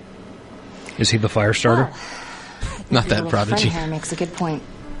 Is he the fire starter? Not Your that little prodigy. friend here makes a good point.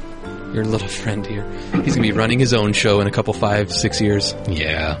 Your little friend here. He's gonna be running his own show in a couple 5-6 years,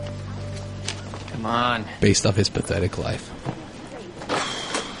 Yeah. Come on. based off his pathetic life.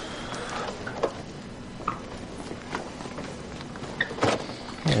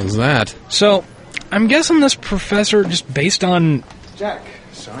 What was that? So, I'm guessing this professor, just based on... Jack,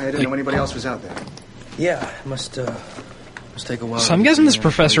 sorry I didn't know anybody else was out there. Yeah, must take a while. So I'm guessing this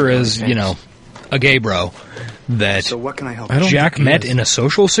professor is, you know, a gay bro that So what can I help I don't Jack think he met is. in a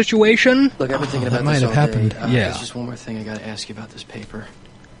social situation. Look, I've been thinking that about might this have all happened. day. Yeah. There's just one more thing I got to ask you about this paper.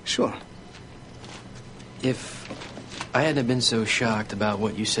 Sure. If I hadn't have been so shocked about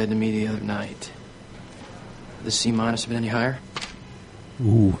what you said to me the other night, would the C- have been any higher?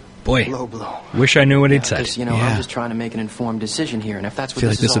 Ooh, boy. Low blow. Wish I knew what he'd said. Because, you know, Yeah. I'm just trying to make an informed decision here, and if that's what Feel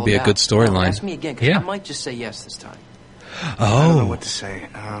this like this is would all be a about, good storyline. well, ask me again, because Yeah. I might just say yes this time. I don't know Oh. what to say.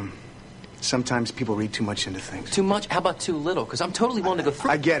 Sometimes people read too much into things. Too much? How about too little? Because I'm totally willing to go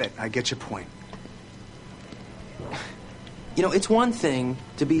through. I get it. I get your point. You know, it's one thing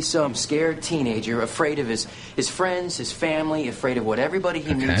to be some scared teenager, afraid of his friends, his family, afraid of what everybody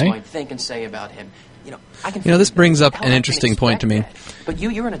he meets Okay. might think and say about him. You know, I can. You know, this brings up Hell, an I can interesting point to me. expect that. But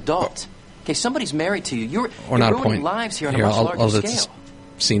you're an adult. Okay, somebody's married to you. You're Or not a ruining point. lives here on Here, a much I'll larger let scale. this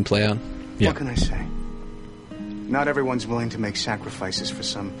scene play out. Yeah. What can I say? Not everyone's willing to make sacrifices for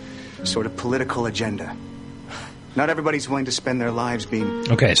some sort of political agenda. Not everybody's willing to spend their lives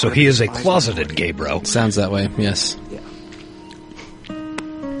being... Okay, so he is a closeted gay bro. Sounds that way, yes.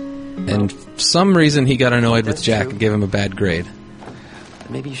 And for some reason he got annoyed with Jack and gave him a bad grade.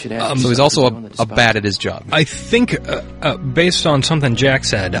 Maybe you should ask. So he's also a bad at his job. I think, based on something Jack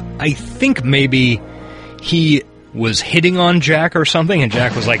said, I think maybe he was hitting on Jack or something, and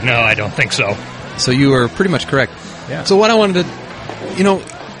Jack was like, no, I don't think so. So you were pretty much correct. Yeah. So what I wanted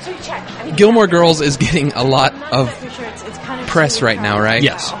to... Gilmore Girls is getting a lot of press right now, right?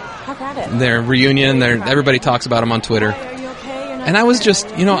 Yes. Their reunion, everybody talks about them on Twitter. And I was just,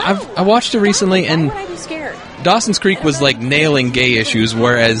 I watched it recently, and Dawson's Creek was like nailing gay issues,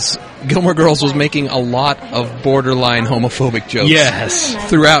 whereas Gilmore Girls was making a lot of borderline homophobic jokes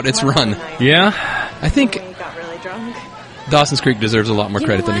throughout its run. Yeah. I think Dawson's Creek deserves a lot more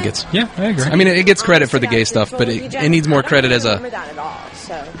credit than it gets. Yeah, I agree. I mean, it gets credit for the gay stuff, but it needs more credit as a,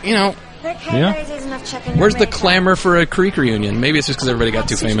 where's the clamor for a Creek reunion? Maybe it's just because everybody got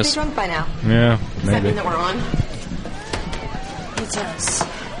too famous. Drunk by now. Yeah, Does that mean that we're on? It does.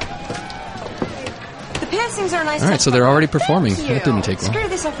 The piercings are a nice. All right, so they're already performing. Thank you. That didn't take long. Screw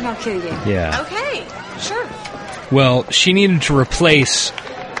this up and I'll kill you. Yeah. Okay, sure. Well, she needed to replace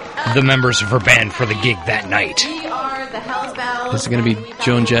the members of her band for the gig that night. We are the Hells Bells. Is it going to be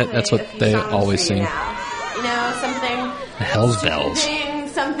Joan Jett? That's what they always sing. You know, something. The Hells Bells.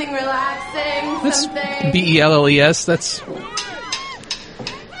 Something relaxing. That's something. BELLES. That's.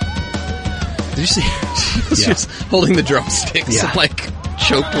 Did you see? She was just holding the drumsticks, like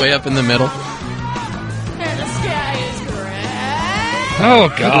choked way up in the middle. And the sky is gray. Oh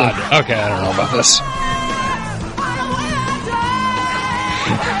God. Okay, I don't know about this.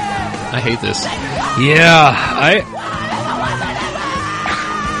 I hate this. Yeah,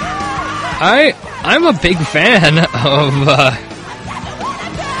 I'm a big fan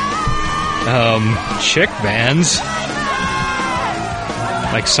of chick bands.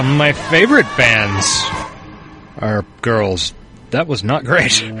 Like some of my favorite bands are girls. That was not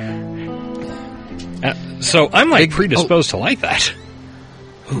great. So I'm like predisposed to like that.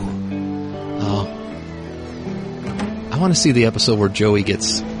 Oh. I want to see the episode where Joey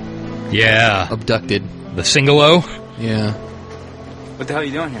gets abducted. The Singalo? Yeah. What the hell are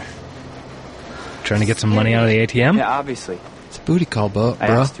you doing here? Trying to get some money out of the ATM? Yeah, obviously. It's a booty call, bro. I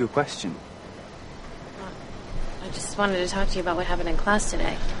asked you a question. I just wanted to talk to you about what happened in class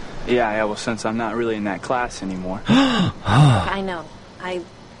today. Yeah, well, since I'm not really in that class anymore. I know. I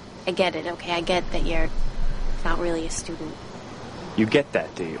get it, okay? I get that you're not really a student. You get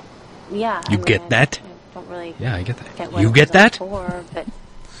that, do you? Yeah. You get that? I don't really Yeah, I get that. get what You it get was all that? for, but...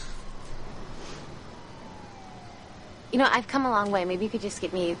 You know, I've come a long way. Maybe you could just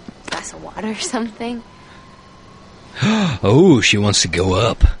get me a glass of water or something. Oh, she wants to go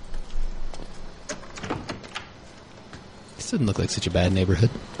up. This doesn't look like such a bad neighborhood.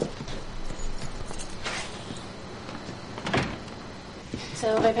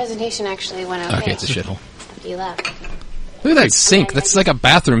 So my presentation actually went okay. Okay, it's a shithole. You left. Look at that sink. That's like a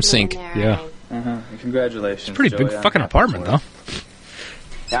bathroom sink. Yeah. Congratulations. It's a pretty Joey, big on fucking that apartment, though.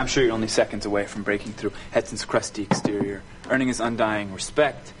 Yeah, I'm sure you're only seconds away from breaking through Hetson's crusty exterior, earning his undying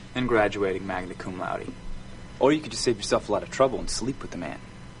respect, and graduating magna cum laude. Or you could just save yourself a lot of trouble and sleep with the man.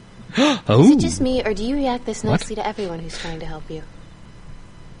 Is it just me, or do you react this nicely to everyone who's trying to help you?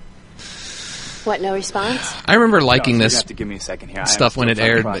 What, no response? I remember liking No, so you this have to give me a second here. I am stuff when it still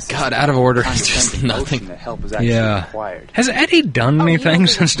aired, trying but to God, process out of order. the It's just condescending nothing. notion that help is actually Yeah. required. Has Eddie done anything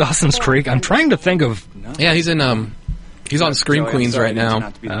since Dawson's Creek? I'm trying to think of... Yeah, he's in, he's on Scream Joey, I'm Queens sorry right now.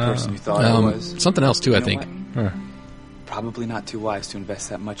 not to be the person you thought I was. Something else, too, I You know think. what? Probably not too wise to invest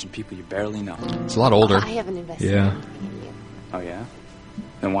that much in people you barely know. It's a lot older. I haven't invested Yeah. anything in you. Oh, yeah?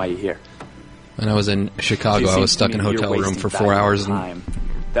 Then why are you here? When I was in Chicago, See, it I was seems stuck to in a me hotel you're room for wasting 4 hours. valuable And time.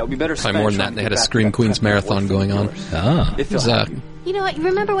 That would be better probably more than that. They had a Scream Queens marathon going on. Ah. It was You know what? You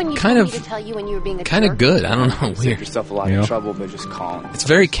remember when you Kind told of- me to tell you when you were being a kind of jerk? good. I don't know. Save Weird. yourself a lot Yeah. of trouble by just calling. It's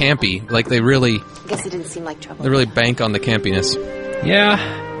very campy. Like they really I guess it didn't seem like trouble. bank on the campiness. Yeah.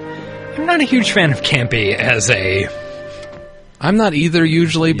 I'm not a huge fan of campy as a... I'm not either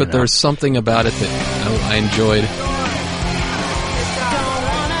usually, but there's something about it that I enjoyed.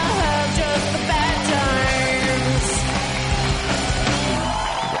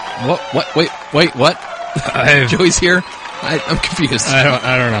 What? Wait, what? Joey's here? I'm confused. I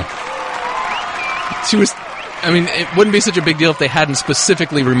don't know. She was... I mean, it wouldn't be such a big deal if they hadn't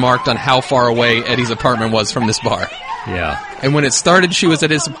specifically remarked on how far away Eddie's apartment was from this bar. Yeah. And when it started, she was at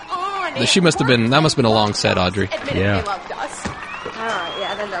his... That must have been a long set, Audrey. Yeah. loved us. Oh,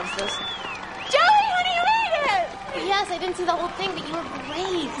 yeah, they loved us. Joey, honey, you made it! Yes, I didn't see the whole thing, but you were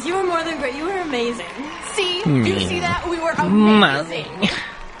great. You were more than great. You were amazing. See? Do you see that? We were amazing.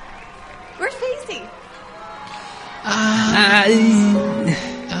 Where's Pacey?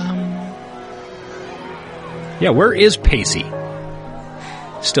 Yeah, where is Pacey?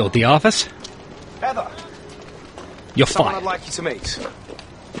 Still at the office? Heather. You're Someone fired. I'd like you to meet.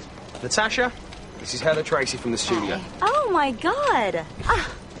 Natasha, this is Heather Tracy from the studio. Oh my God!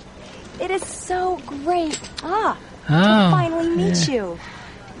 It is so great. To finally meet you.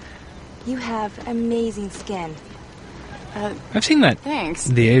 You have amazing skin. I've seen that. Thanks.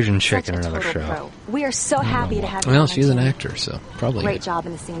 The Asian chick Such in a another total show. pro. We are so happy to have you. Well, on she's our an team. actor, so probably Great job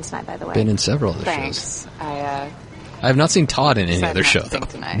in the scene tonight, by the way. been in several other shows. Thanks. I have not seen Todd in any Decided other not show, to sing though.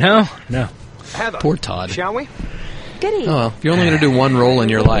 tonight. No. Heather. Poor Todd. Shall we? Goody. Oh, well, if you're only going to do one role in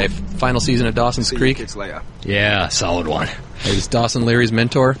your life, final season of Dawson's See Creek, you kids later. Yeah, solid one. is Dawson Leary's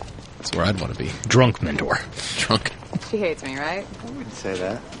mentor? That's where I'd want to be. Drunk mentor. Drunk. She hates me, right? I wouldn't say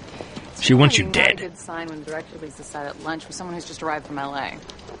that. She wants you Not a dead. good sign when the director leaves us out at lunch with someone who's just arrived from LA.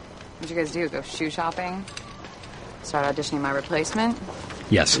 What'd you guys do? Go shoe shopping? Start auditioning my replacement?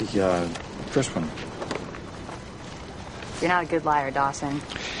 Yes. The first one. You're not a good liar, Dawson.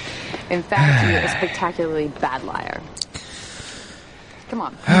 In fact, you're a spectacularly bad liar. Come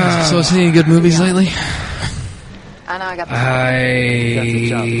on. So, seen any good movies lately? I know I got the That's the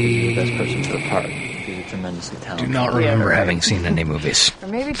job. You're the best person for the part. You're tremendously Do talented. not remember having seen any movies. Or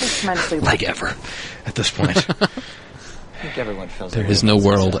maybe just tremendously Like ever. At this point. I think everyone feels There that is way no about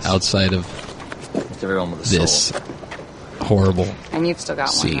world success. outside of It's everyone with a this soul. horrible And you've still got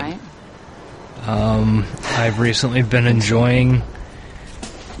scene. one, right? I've recently been enjoying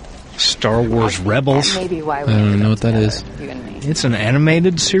Star Wars Rebels. That may be why I we don't ended know up what that together, is. You and me. It's an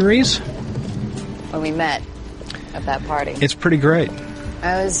animated series. When we met at that party. It's pretty great.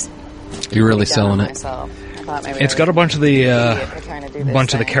 I was You're really down selling on it. myself. I thought maybe It's I got a was bunch of the an idiot for trying to do this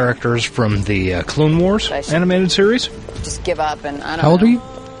bunch of the thing. characters from the Clone Wars But I should- animated series. Just give up and I don't How old know, are you?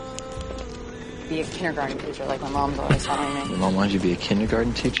 be a kindergarten teacher like my mom's always telling me. Your mom wanted you to be a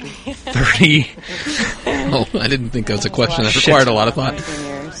kindergarten teacher? 30, Oh, I didn't think that was a question that Shit. required a lot of thought. 19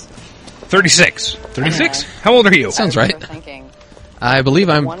 years. 36. 36? How old are you? Sounds I right. remember thinking, I believe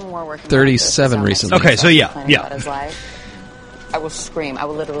I'm one more working 37 month, recently. Okay, so yeah, complaining yeah. about his life, I will scream. I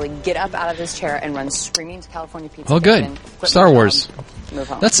will literally get up out of this chair and run screaming to California Pizza Oh, good. Kitchen, quit Star my Wars. job, move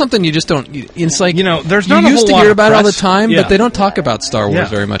home. That's something you just don't. It's like You know, there's you not a used whole to lot hear of about it all the press. time, Yeah. but they don't talk about Star Wars Yeah.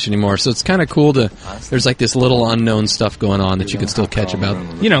 very much anymore. So it's kind of cool to. There's like this little unknown stuff going on that you can still catch about.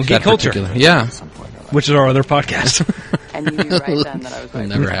 You know, that geek culture. particular- Yeah, Which is our other podcast. And you knew right then that I was we'll right.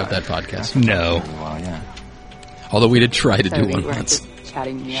 never have that podcast. No. Well, yeah. Although we did try to So do you one weren't once. just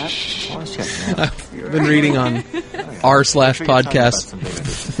chatting me up. I've been reading on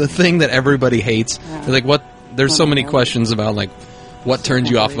r/podcast the thing that everybody hates. They're like, what? There's so many questions about like what turns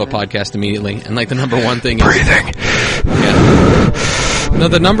you off of a podcast immediately, and like the number one thing is Breathing. Yeah. No,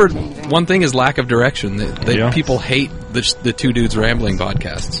 the number one thing is lack of direction. Yeah. People hate the Two Dudes Rambling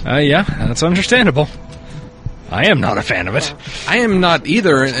podcasts. Yeah, that's understandable. I am not a fan of it. I am not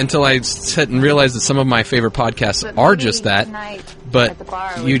either until I sat and realized that some of my favorite podcasts But are maybe just that, tonight but at the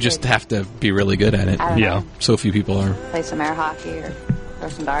bar you we just could have to be really good at it. I don't Yeah. know, So few people are. play some air hockey or throw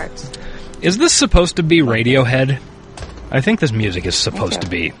some darts. Is this supposed to be Radiohead? I think this music is supposed to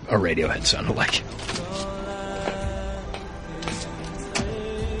be a Radiohead sound-alike.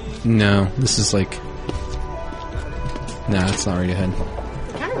 No, this is like... No, it's not Radiohead.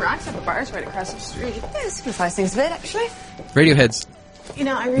 Kind of rocks at the bars right across the street. Yeah, signifies things a bit, actually. Radiohead's You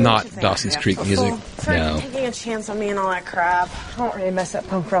know, I really not should thank Dawson's you Creek music. for taking a chance on me and all that crap. I don't really mess up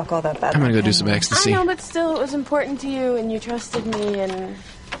punk rock all that bad. I'm gonna go do some I ecstasy. know, but still, it was important to you, and you trusted me, and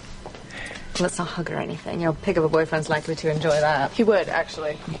Let's not hug or anything. You'll pick up a boyfriend's likely to enjoy that. he would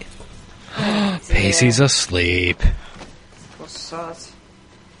actually. Pacey's asleep. Well, sauce.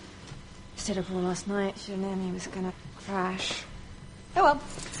 Stayed up all last night. Should have known he was gonna crash. Oh well.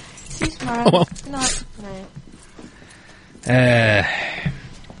 See you tomorrow. Oh, well. Good night.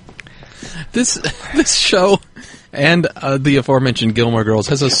 This show and the aforementioned Gilmore Girls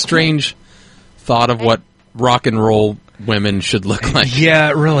has a strange thought of what rock and roll women should look like.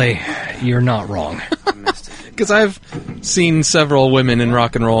 Yeah, really, you're not wrong. Because I've seen several women in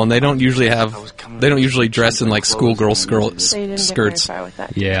rock and roll, and they don't usually dress in like schoolgirl So you didn't get very skirts far with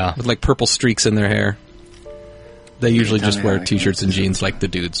that. Yeah. with like purple streaks in their hair. They usually Tell just me wear how I t-shirts can and assist jeans like the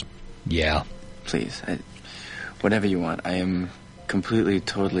dudes. Yeah. Please, whatever you want. I am completely,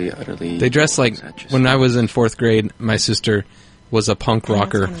 totally, utterly... They dress like, when I was in 4th grade, my sister was a punk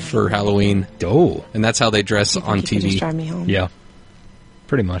rocker for Halloween. Oh. And that's how they dress on You could just TV. drive me home. Yeah.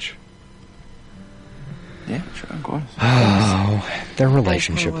 Pretty much. Yeah, sure, of course. Oh, their I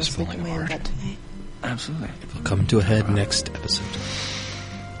relationship was is falling sleeping in my own apart. bed tonight. Absolutely. It will come to a head next episode.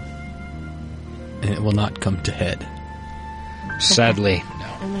 And it will not come to head. Sadly, no.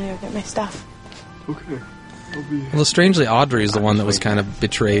 I'm gonna go get my stuff. Okay. Well, strangely, Audrey is the one that was kind of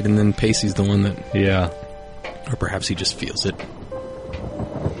betrayed, and then Pacey's the one that... Yeah. Or perhaps he just feels it.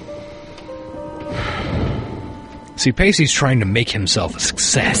 See, Pacey's trying to make himself a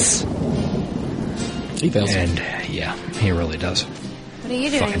success. He fails. And, yeah, he really does. What are you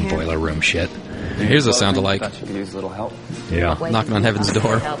doing Fucking here? boiler room shit. Here's a sound alike. Thought you could use a little help. Yeah. Knocking on heaven's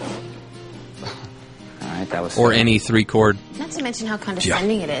door. All right, that was. Or any 3-chord Not to mention how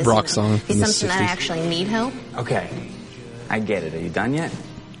condescending it is. rock song The from the assumption that I 60s. actually need help. Okay, I get it. Are you done yet?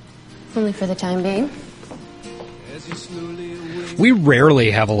 Only for the time being. We rarely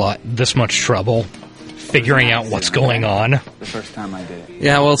have this much trouble figuring out what's going on. The first time I did it.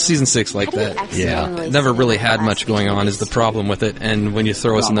 Yeah, well, season 6 like that. Yeah. It never really had much going on is the problem with it, and when you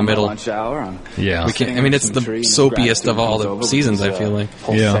throw us in the middle... Yeah. We can't, I mean, it's the soapiest of all the seasons, I feel like.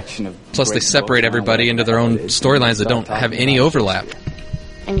 Yeah. Plus, they separate everybody into their own storylines that don't have any overlap.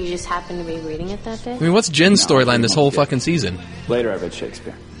 And you just happen to be reading it that day? I mean, what's Jen's storyline this whole fucking season? Later I read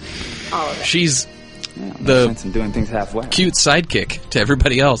Shakespeare. All of it. She's No the sense in doing things halfway. cute sidekick to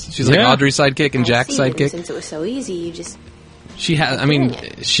everybody else. She's like Yeah. Audrey's sidekick and Jack's I see, but sidekick. Since it was so easy, you just... She has. I mean,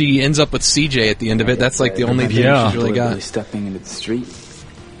 she ends up with CJ at the end of it. That's like the only thing Yeah. she's really got. Stepping into the street.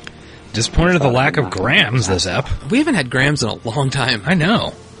 Disappointed at the lack of Grams this ep. We haven't had Grams in a long time. I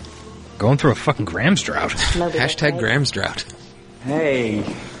know. Going through a fucking Grams drought. Hashtag Grams drought. Hey,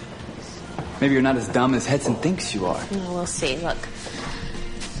 maybe you're not as dumb as Hedson thinks you are. No, we'll see. Look,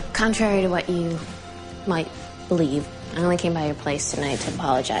 contrary to what you might believe, I only came by your place tonight to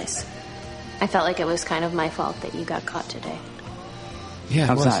apologize. I felt like it was kind of my fault that you got caught today. Yeah,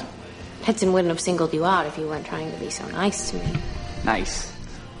 How's that? Hedson wouldn't have singled you out if you weren't trying to be so nice to me. Nice.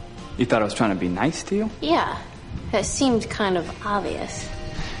 You thought I was trying to be nice to you? Yeah, that seemed kind of obvious.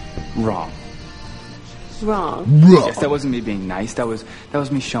 Wrong. Wrong. Yes, that wasn't me being nice. That was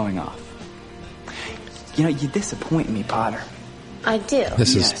me showing off. You know, you disappoint me, Potter. I do.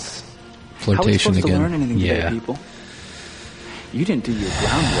 This Yes. is How are we flirtation supposed to learn again. anything Yeah. today, people? You didn't do your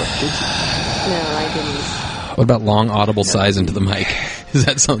groundwork, did you? No, I didn't. What about long audible sighs into the mic? Is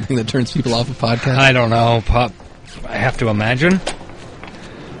that something that turns people off a podcast? I don't know, Pop. I have to imagine.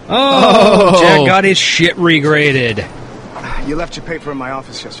 Oh, Jack got his shit regraded. You left your paper in my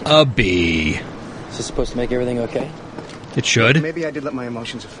office yesterday. A B. Is this supposed to make everything okay? It should. Maybe I did let my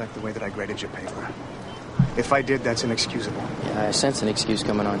emotions affect the way that I graded your paper. If I did, that's inexcusable. Yeah, I sense an excuse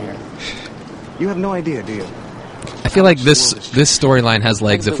coming on here. You have no idea, do you? I feel like this storyline has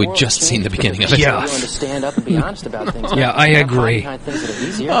legs if we'd just seen the beginning of it. Yeah. Willing to stand up and be honest about things. Yeah, I agree. Behind things that are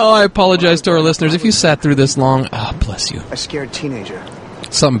easier. Oh, I apologize to our listeners. If you sat through this long, oh, bless you. A scared teenager.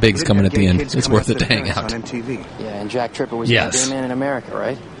 Something big's coming at the end. Kids It's coming worth after it to their hang parents out. On MTV. Yeah, and Jack Tripper was Yes. the gay man in America,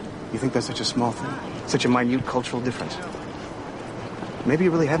 right? You think that's such a small thing? Such a minute cultural difference? Maybe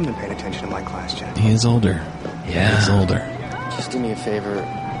you really haven't been paying attention in my class, Jack. He is older. Yeah. He is older. Just do me a favor.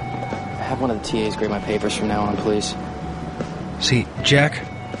 Have one of the TAs grade my papers from now on, please. See, Jack,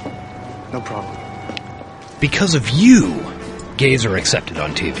 No problem. because of you, gays are accepted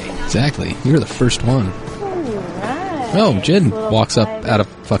on TV. Exactly. You were the first one. Oh, Jen walks up out of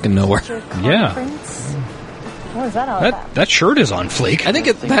fucking nowhere. Yeah. What was that all about? That shirt is on fleek.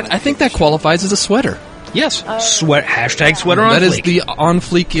 I think that qualifies as a sweater. Yes. Sweat. Hashtag sweater on That is fleek. the on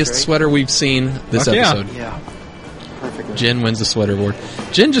fleekiest sweater we've seen this Fuck yeah. episode. Yeah. Perfect. Jen wins the sweater award.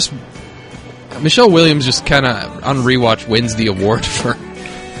 Jen just... Michelle Williams just kind of, on rewatch, wins the award for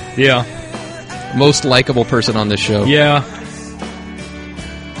Yeah. most likable person on this show. Yeah.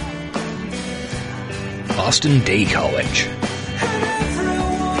 Boston Day College.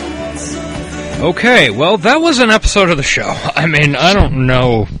 Okay, well, that was an episode of the show. I mean, I don't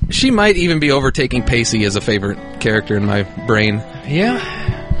know. She might even be overtaking Pacey as a favorite character in my brain. Yeah.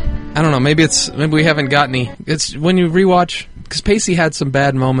 I don't know. Maybe we haven't got any. It's when you rewatch, because Pacey had some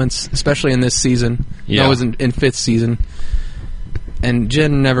bad moments, especially in this season. Yeah. No, it was in fifth season. And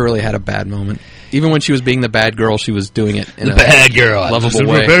Jen never really had a bad moment. Even when she was being the bad girl, she was doing it in The a bad girl. lovable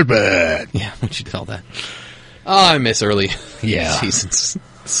way. Bad. Yeah, when she did all that. Oh, I miss early Yeah. seasons.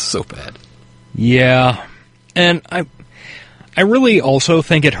 It's so bad. Yeah. And I really also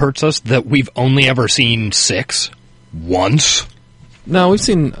think it hurts us that we've only ever seen 6 once. No, we've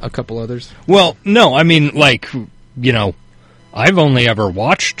seen a couple others. Well, no, I mean, like, you know, I've only ever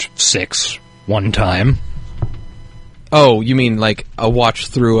watched 6 one time. Oh, you mean like a watch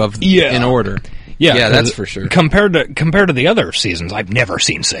through of in order? Yeah, that's for sure. Compared to the other seasons, I've never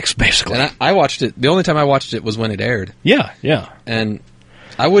seen 6, basically. And I watched it. The only time I watched it was when it aired. Yeah. And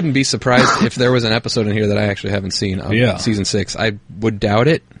I wouldn't be surprised if there was an episode in here that I actually haven't seen of Yeah. season 6. I would doubt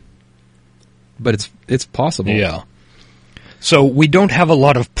it, but it's possible. Yeah. So we don't have a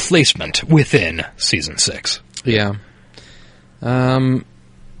lot of placement within season 6. Yeah. Yeah,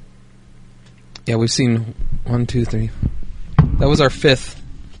 we've seen 1, 2, 3. That was our 5th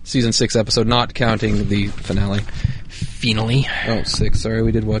season 6 episode, not counting the finale. Finally. Oh, 6. Sorry,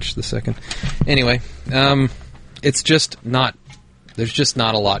 we did watch the second. Anyway, it's just not. There's just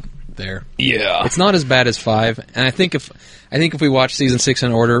not a lot there. Yeah. It's not as bad as 5, and I think if we watched season 6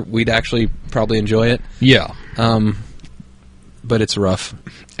 in order, we'd actually probably enjoy it. Yeah. But it's rough.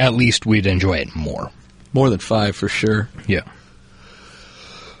 At least we'd enjoy it more. More than 5 for sure. Yeah.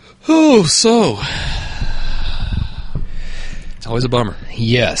 Oh, so it's always a bummer.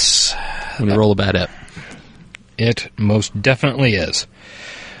 Yes. When you roll a bad ep. It most definitely is.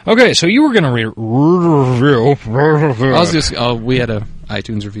 Okay, so you were going to review. I was just. Oh, we had a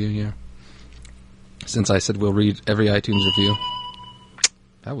iTunes review, yeah. Since I said we'll read every iTunes review,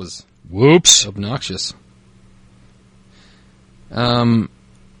 that was whoops obnoxious.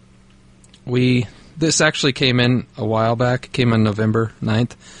 This actually came in a while back. It came in November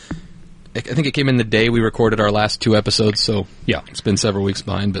 9th. I think it came in the day we recorded our last 2 episodes, so yeah, it's been several weeks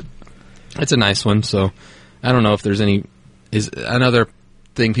behind, but it's a nice one, so I don't know if there's any... Is another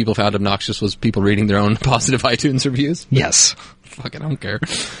thing people found obnoxious was people reading their own positive iTunes reviews. Yes. Fuck, I don't care.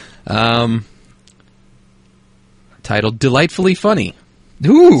 Titled Delightfully Funny.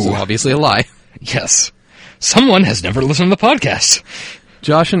 Ooh. So obviously a lie. Yes. Someone has never listened to the podcast.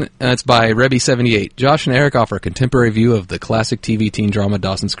 Josh and it's by Rebby78. Josh and Eric offer a contemporary view of the classic TV teen drama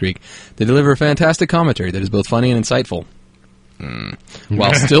Dawson's Creek. They deliver a fantastic commentary that is both funny and insightful,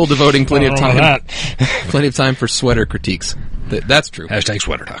 while still devoting plenty of time for sweater critiques. That's true. Hashtag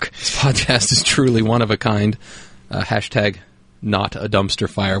sweater talk. This podcast is truly one of a kind. Hashtag not a dumpster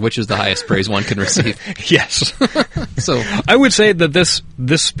fire, which is the highest praise one can receive. Yes. So I would say that this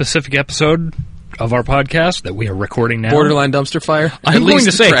specific episode of our podcast that we are recording now, borderline dumpster fire. I'm going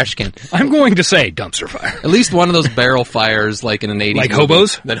to say trash can. I'm going to say dumpster fire. At least one of those barrel fires, like in an 80s like movie,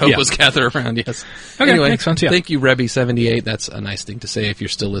 hobos that hobos gather around. Yes. Okay, anyway, makes sense. Yeah. Thank you, Rebby78. That's a nice thing to say if you're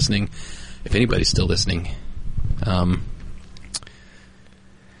still listening. If anybody's still listening, yeah,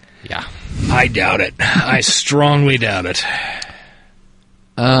 I doubt it. I strongly doubt it.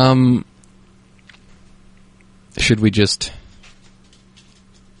 Should we just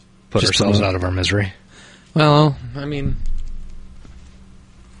put ourselves out of our misery? Well, I mean,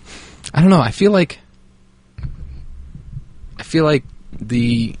 I don't know. I feel like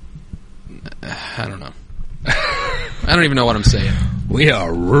the I don't know. I don't even know what I'm saying. We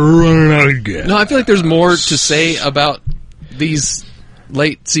are running out of gas. No, I feel like there's more to say about these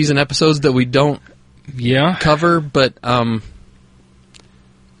late season episodes that we don't cover, but once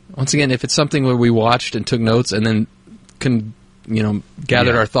again, if it's something where we watched and took notes and then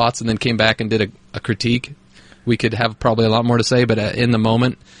gathered our thoughts and then came back and did a critique, we could have probably a lot more to say, but in the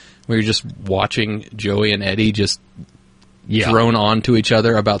moment where you're just watching Joey and Eddie just thrown on to each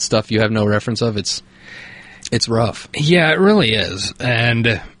other about stuff you have no reference of, it's rough. Yeah, it really is.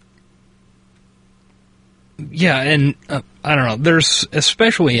 And I don't know, there's,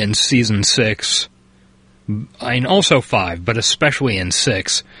 especially in season 6, I mean, also 5, but especially in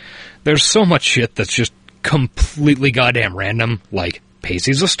 6, there's so much shit that's just completely goddamn random, like,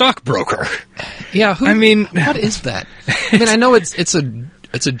 Pacey's a stockbroker. Yeah, I mean, what is that? I mean, I know it's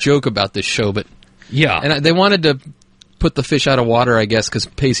a joke about this show, but yeah, and they wanted to put the fish out of water, I guess, because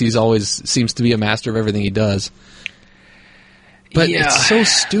Pacey's always seems to be a master of everything he does. But it's so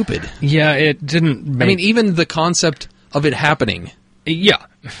stupid. Yeah, it didn't make... I mean, even the concept of it happening. Yeah.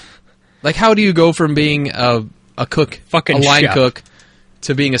 Like, how do you go from being a cook, fucking a line chef, cook,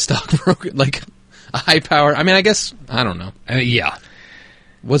 to being a stockbroker? Like, a high power... I mean, I guess... I don't know. Yeah.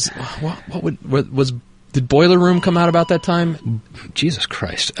 Did Boiler Room come out about that time? Jesus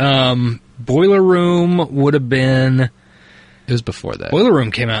Christ. Boiler Room would have been... It was before that. Boiler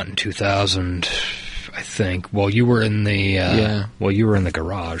Room came out in 2000, I think. While you were in the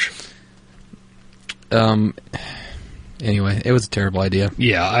garage. Anyway, it was a terrible idea.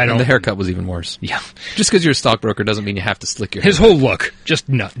 Yeah, I don't. And the haircut was even worse. Yeah, just because you're a stockbroker doesn't mean you have to slick your hair. His whole look, just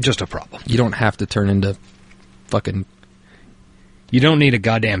a problem. You don't have to turn into fucking. You don't need a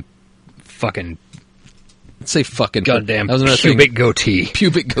goddamn fucking. Let's say fucking goddamn pubic goatee.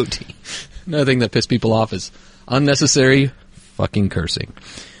 Pubic goatee. Another thing that pissed people off is unnecessary fucking cursing.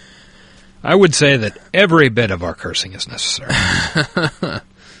 I would say that every bit of our cursing is necessary.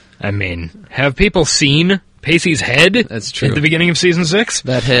 I mean, have people seen Pacey's head? That's true. At the beginning of season 6?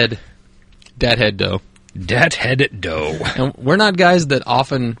 That head, though. Dat head dough. And we're not guys that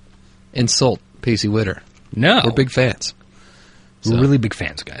often insult Pacey Witter. No. We're big fans. We're really big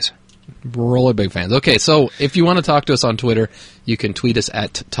fans, guys. We're really big fans. Okay, so if you want to talk to us on Twitter, you can tweet us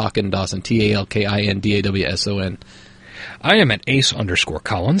at Talkin' Dawson, TalkinDawson. I am at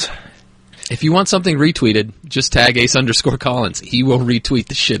Ace_Collins. If you want something retweeted, just tag Ace_Collins. He will retweet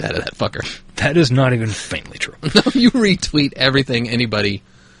the shit out of that fucker. That is not even faintly true. No, you retweet everything anybody,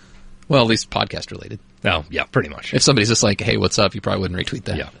 well, at least podcast related. Oh, yeah, pretty much. If somebody's just like, hey, what's up, you probably wouldn't retweet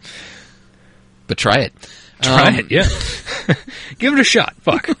that. Yeah. But try it. Try it, yeah. Give it a shot.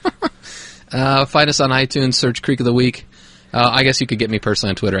 Fuck. Find us on iTunes, search Creek of the Week. I guess you could get me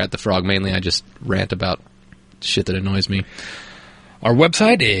personally on Twitter at The Frog. Mainly, I just rant about shit that annoys me. Our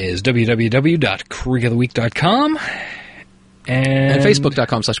website is www.creekoftheweek.com. And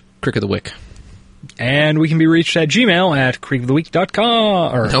Facebook.com/Creek of the Week. And we can be reached at Gmail at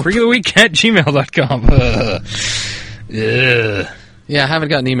creekoftheweek.com or creekoftheweek@gmail.com. Yeah, I haven't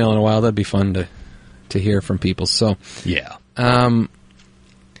gotten an email in a while. That'd be fun to hear from people. So yeah,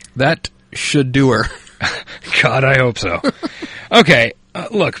 that should do her. God, I hope so. Okay,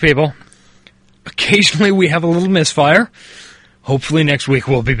 look, people. Occasionally we have a little misfire. Hopefully next week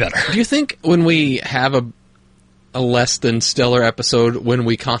will be better. Do you think when we have a less than stellar episode, when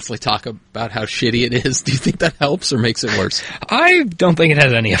we constantly talk about how shitty it is, do you think that helps or makes it worse? I don't think it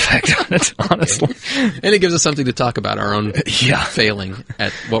has any effect on it, honestly. Okay. And it gives us something to talk about, our own failing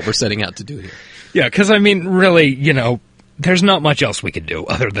at what we're setting out to do here. Yeah, because, I mean, really, there's not much else we could do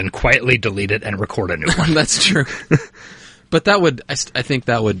other than quietly delete it and record a new one. That's true. But that would, I think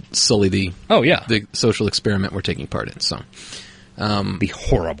that would sully the social experiment we're taking part in, so... the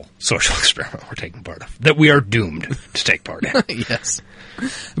horrible social experiment we're taking part of, that we are doomed to take part in. Yes.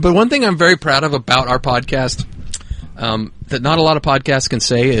 But one thing I'm very proud of about our podcast, that not a lot of podcasts can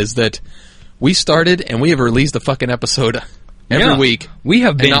say, is that we started and we have released a fucking episode every week. We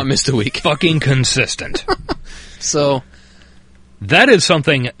have been not missed a week. Fucking consistent. So that is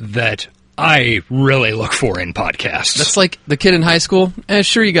something that I really look for in podcasts. That's like the kid in high school.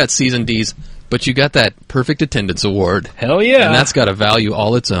 Sure, you got C's and D's. But you got that perfect attendance award. Hell yeah. And that's got a value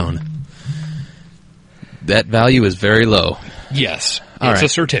all its own. That value is very low. Yes. All it's right. a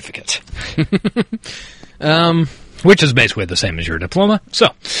certificate. Which is basically the same as your diploma. So,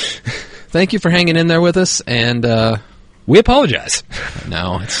 thank you for hanging in there with us, and we apologize.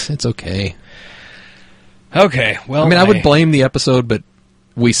 No, it's okay. Okay, well... I mean, I would blame the episode, but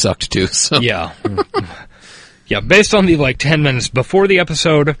we sucked too, so... Yeah. Yeah, based on the, 10 minutes before the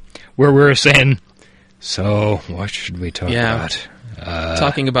episode... where we were saying, so what should we talk about?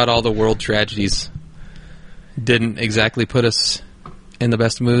 Talking about all the world tragedies didn't exactly put us in the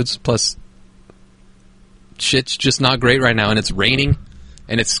best moods. Plus, shit's just not great right now, and it's raining,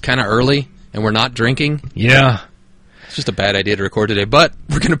 and it's kind of early, and we're not drinking. Yeah. It's just a bad idea to record today, but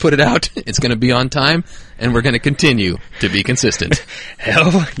we're going to put it out. It's going to be on time, and we're going to continue to be consistent.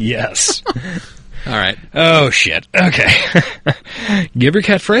 Hell yes. All right. Oh, shit. Okay. Give your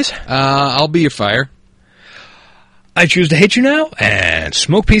catchphrase. I'll be your fire. I choose to hate you now and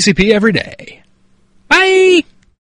smoke PCP every day.